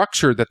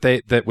structure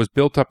that was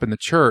built up in the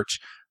church.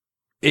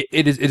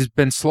 It has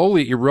been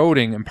slowly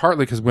eroding, and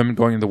partly because women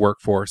going into the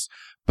workforce,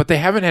 but they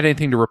haven't had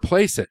anything to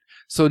replace it.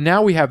 So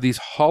now we have these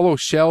hollow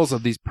shells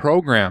of these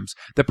programs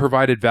that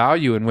provided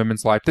value in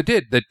women's life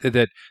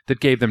that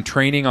gave them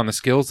training on the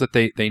skills that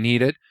they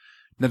needed.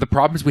 Now, the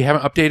problem is we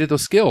haven't updated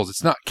those skills.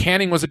 It's not,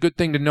 canning was a good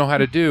thing to know how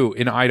to do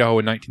in Idaho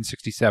in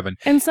 1967.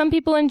 And some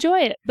people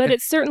enjoy it, but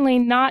it's certainly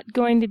not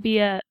going to be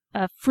a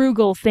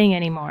frugal thing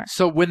anymore.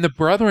 So when the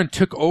brethren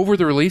took over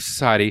the Relief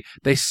Society,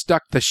 they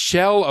stuck the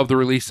shell of the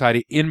Relief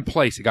Society in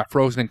place. It got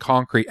frozen in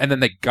concrete, and then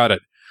they gutted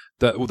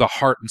the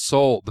heart and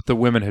soul that the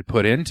women had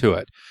put into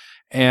it.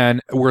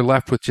 And we're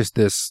left with just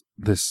this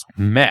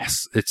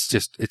mess. It's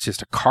just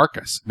a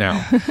carcass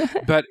now.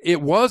 But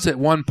it was at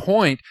one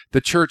point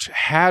the church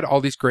had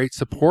all these great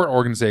support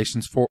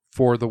organizations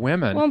for the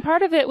women. Well, and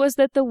part of it was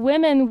that the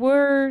women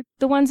were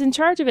the ones in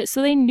charge of it,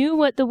 so they knew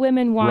what the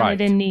women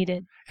wanted and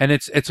needed. And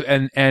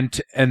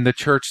and the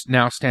church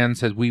now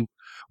stands as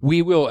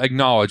we will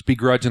acknowledge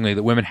begrudgingly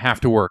that women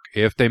have to work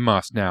if they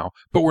must now,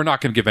 but we're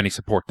not going to give any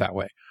support that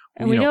way.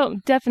 And we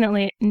don't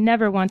definitely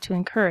never want to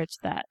encourage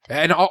that.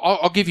 And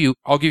I'll give you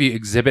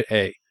Exhibit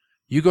A.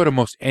 You go to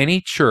most any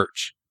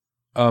church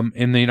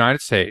in the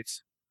United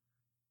States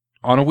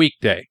on a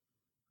weekday,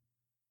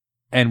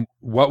 and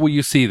what will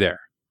you see there?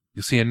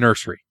 You'll see a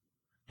nursery.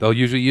 They'll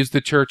usually use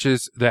the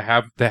churches that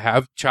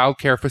have child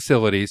care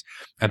facilities,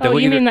 and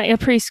you mean like a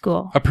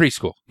preschool? A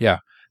preschool, yeah.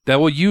 They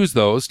will use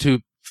those to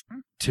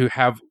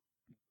have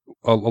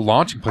a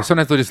launching place.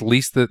 Sometimes they'll just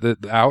lease the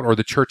out, or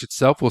the church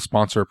itself will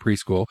sponsor a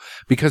preschool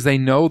because they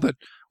know that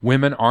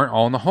women aren't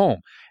all in the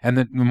home. And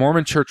the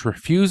Mormon church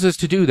refuses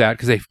to do that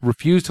because they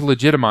refuse to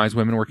legitimize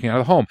women working out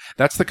of the home.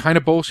 That's the kind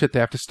of bullshit they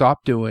have to stop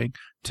doing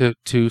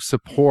to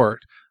support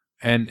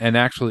and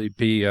actually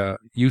be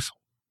useful.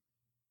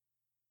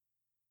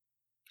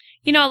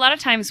 You know, a lot of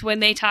times when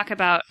they talk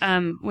about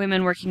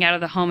women working out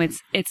of the home,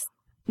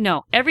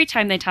 every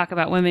time they talk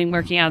about women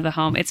working out of the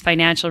home, it's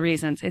financial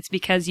reasons. It's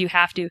because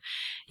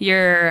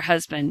your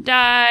husband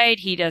died,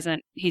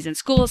 he's in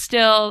school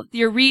still.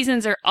 Your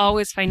reasons are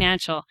always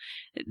financial.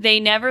 They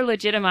never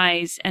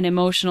legitimize an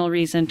emotional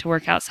reason to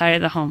work outside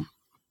of the home.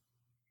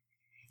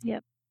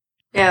 Yep.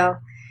 Yeah.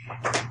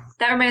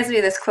 That reminds me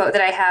of this quote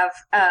that I have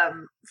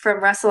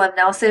from Russell M.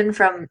 Nelson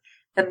from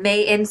the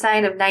May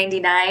Ensign of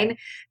 99.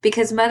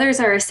 Because mothers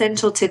are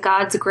essential to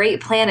God's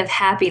great plan of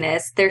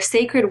happiness, their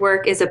sacred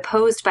work is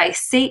opposed by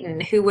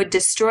Satan, who would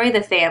destroy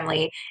the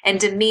family and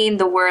demean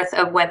the worth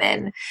of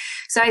women.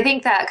 So I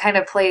think that kind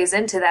of plays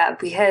into that,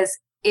 because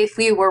if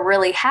you were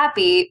really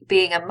happy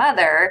being a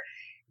mother,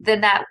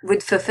 then that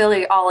would fulfill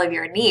all of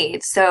your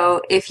needs.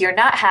 So if you're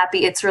not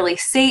happy, it's really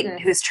Satan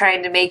who's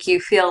trying to make you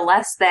feel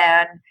less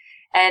than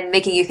and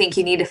making you think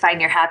you need to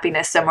find your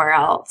happiness somewhere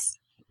else.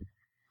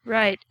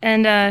 Right.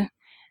 And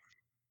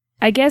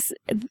I guess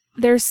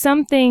there's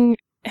something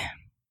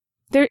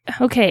there.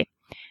 Okay.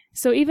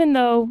 So even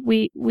though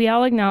we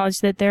all acknowledge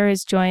that there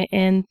is joy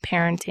in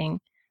parenting,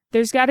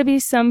 there's got to be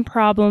some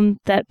problem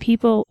that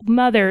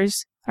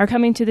mothers are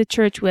coming to the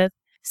church with,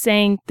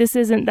 saying, this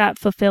isn't that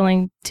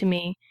fulfilling to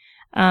me.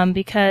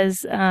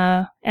 Because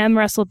M.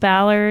 Russell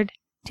Ballard,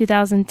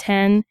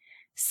 2010,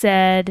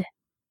 said,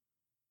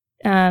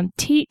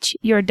 teach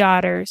your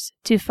daughters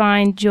to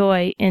find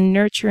joy in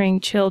nurturing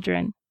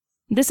children.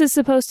 This is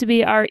supposed to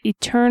be our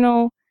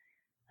eternal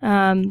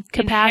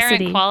capacity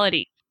inherent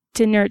quality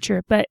to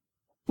nurture, but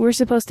we're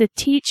supposed to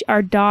teach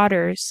our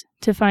daughters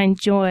to find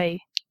joy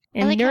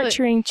in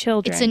nurturing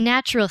children. It's a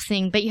natural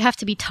thing, but you have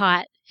to be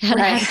taught how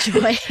to have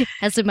joy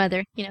as a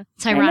mother.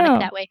 It's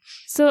ironic that way.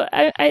 So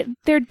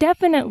they're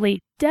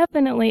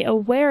definitely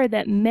aware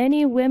that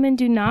many women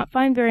do not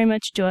find very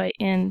much joy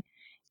in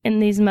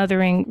these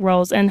mothering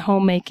roles and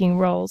homemaking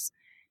roles.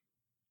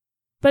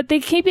 But they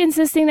keep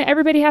insisting that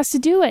everybody has to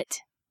do it.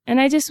 And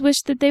I just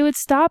wish that they would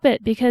stop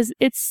it, because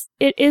it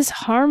is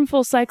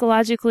harmful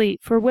psychologically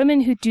for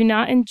women who do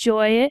not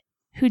enjoy it,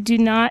 who do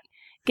not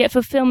get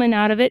fulfillment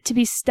out of it, to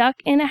be stuck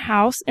in a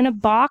house, in a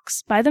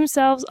box, by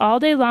themselves all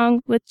day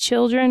long with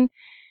children.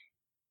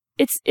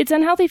 It's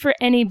unhealthy for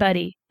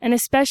anybody, and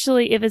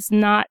especially if it's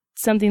not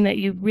something that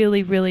you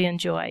really, really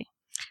enjoy.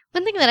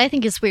 One thing that I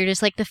think is weird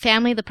is the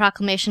family, the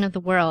proclamation of the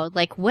world.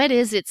 What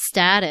is its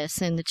status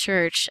in the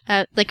church?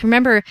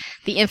 Remember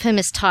the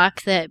infamous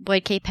talk that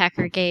Boyd K.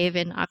 Packer gave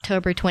in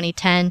October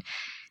 2010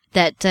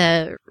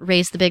 that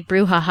raised the big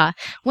brouhaha?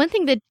 One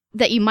thing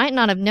that you might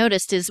not have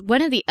noticed is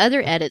one of the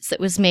other edits that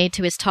was made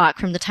to his talk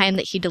from the time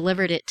that he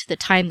delivered it to the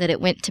time that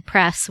it went to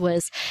press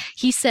was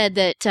he said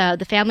that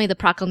the family, the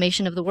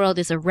proclamation of the world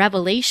is a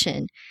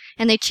revelation.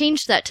 And they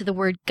changed that to the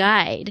word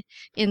guide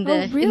in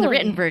the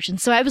written version.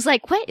 So I was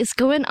like, what is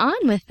going on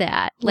with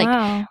that?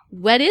 Wow.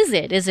 What is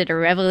it? Is it a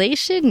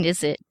revelation?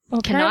 Is it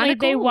apparently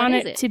canonical? They want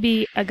it to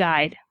be a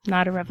guide,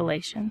 not a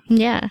revelation.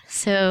 Yeah.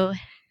 So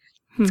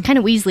it's kind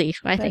of Weasley,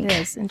 I think.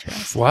 That is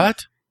interesting.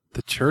 What?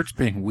 The church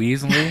being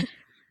Weasley?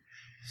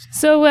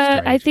 So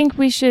I think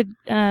we should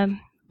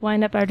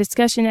wind up our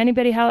discussion.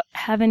 Anybody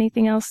have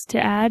anything else to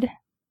add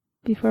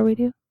before we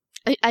do?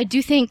 I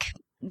do think,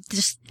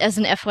 just as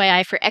an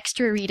FYI for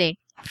extra reading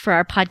for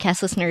our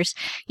podcast listeners,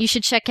 you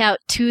should check out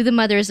To the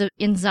Mothers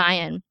in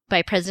Zion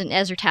by President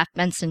Ezra Taft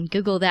Benson.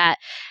 Google that.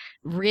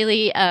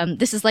 Really,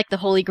 this is like the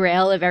holy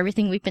grail of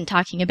everything we've been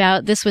talking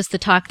about. This was the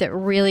talk that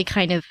really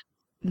kind of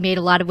made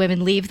a lot of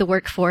women leave the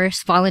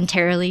workforce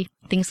voluntarily,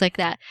 things like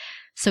that.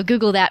 So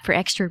Google that for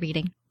extra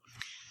reading.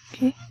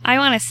 Okay. I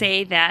want to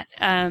say that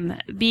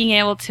being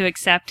able to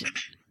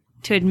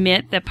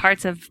admit that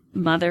parts of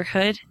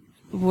motherhood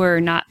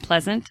were not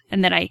pleasant,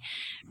 and that I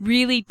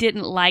really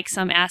didn't like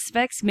some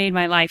aspects, made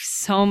my life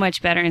so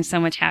much better and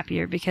so much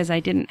happier, because I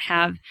didn't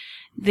have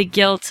the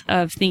guilt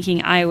of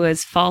thinking I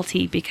was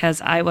faulty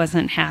because I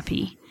wasn't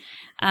happy.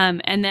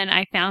 And then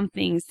I found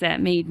things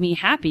that made me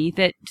happy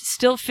that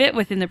still fit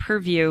within the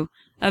purview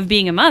of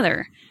being a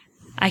mother.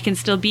 I can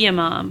still be a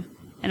mom,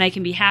 and I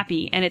can be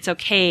happy, and it's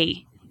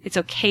okay. It's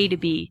okay to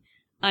be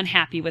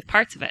unhappy with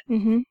parts of it.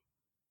 Mm-hmm.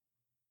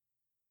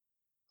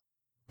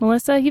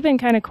 Melissa, you've been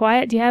kind of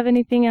quiet. Do you have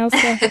anything else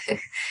to...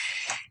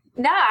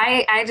 No,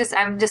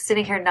 I'm just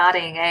sitting here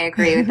nodding. I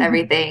agree with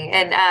everything.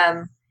 And,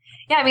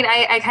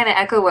 I kind of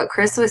echo what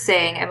Chris was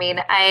saying.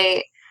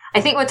 I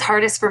think what's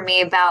hardest for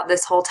me about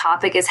this whole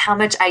topic is how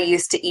much I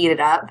used to eat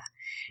it up.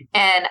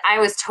 And I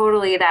was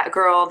totally that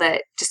girl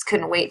that just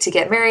couldn't wait to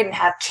get married and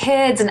have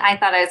kids. And I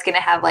thought I was going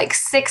to have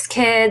 6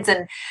 kids.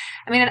 And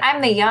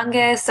I'm the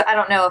youngest, so I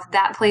don't know if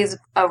that plays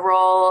a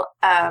role.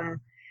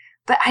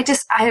 But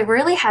I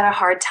really had a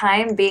hard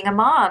time being a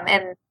mom.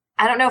 And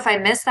I don't know if I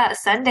missed that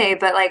Sunday,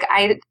 but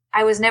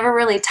I was never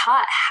really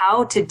taught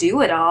how to do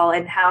it all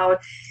and how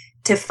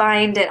to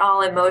find it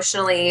all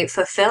emotionally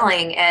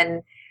fulfilling.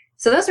 And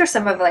so those were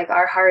some of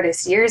our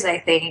hardest years, I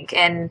think.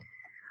 And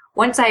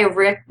once I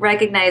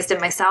recognized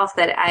in myself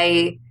that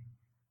I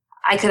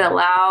could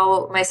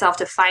allow myself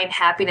to find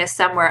happiness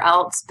somewhere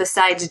else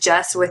besides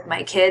just with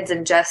my kids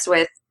and just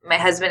with my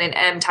husband, and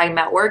I'm talking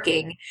about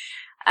working,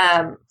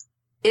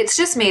 it's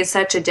just made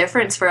such a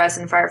difference for us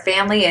and for our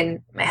family. And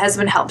my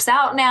husband helps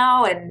out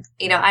now, and,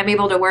 I'm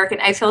able to work, and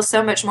I feel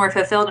so much more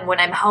fulfilled. And when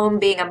I'm home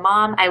being a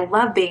mom, I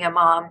love being a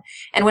mom.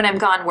 And when I'm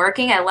gone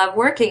working, I love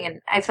working.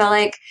 And I feel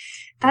like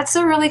that's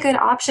a really good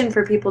option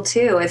for people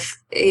too,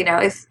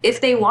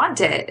 if they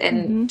want it.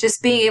 And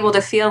just being able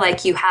to feel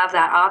like you have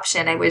that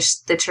option. I wish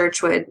the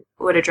church would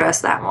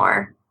address that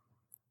more.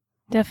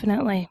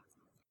 Definitely.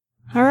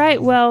 All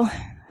right. Well,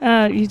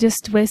 you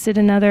just wasted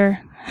another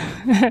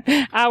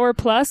hour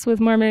plus with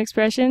Mormon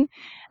Expression.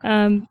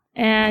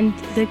 And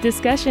the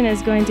discussion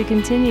is going to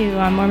continue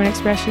on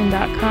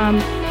MormonExpression.com.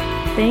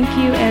 Thank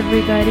you,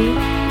 everybody.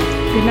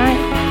 Good night.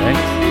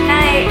 Thanks.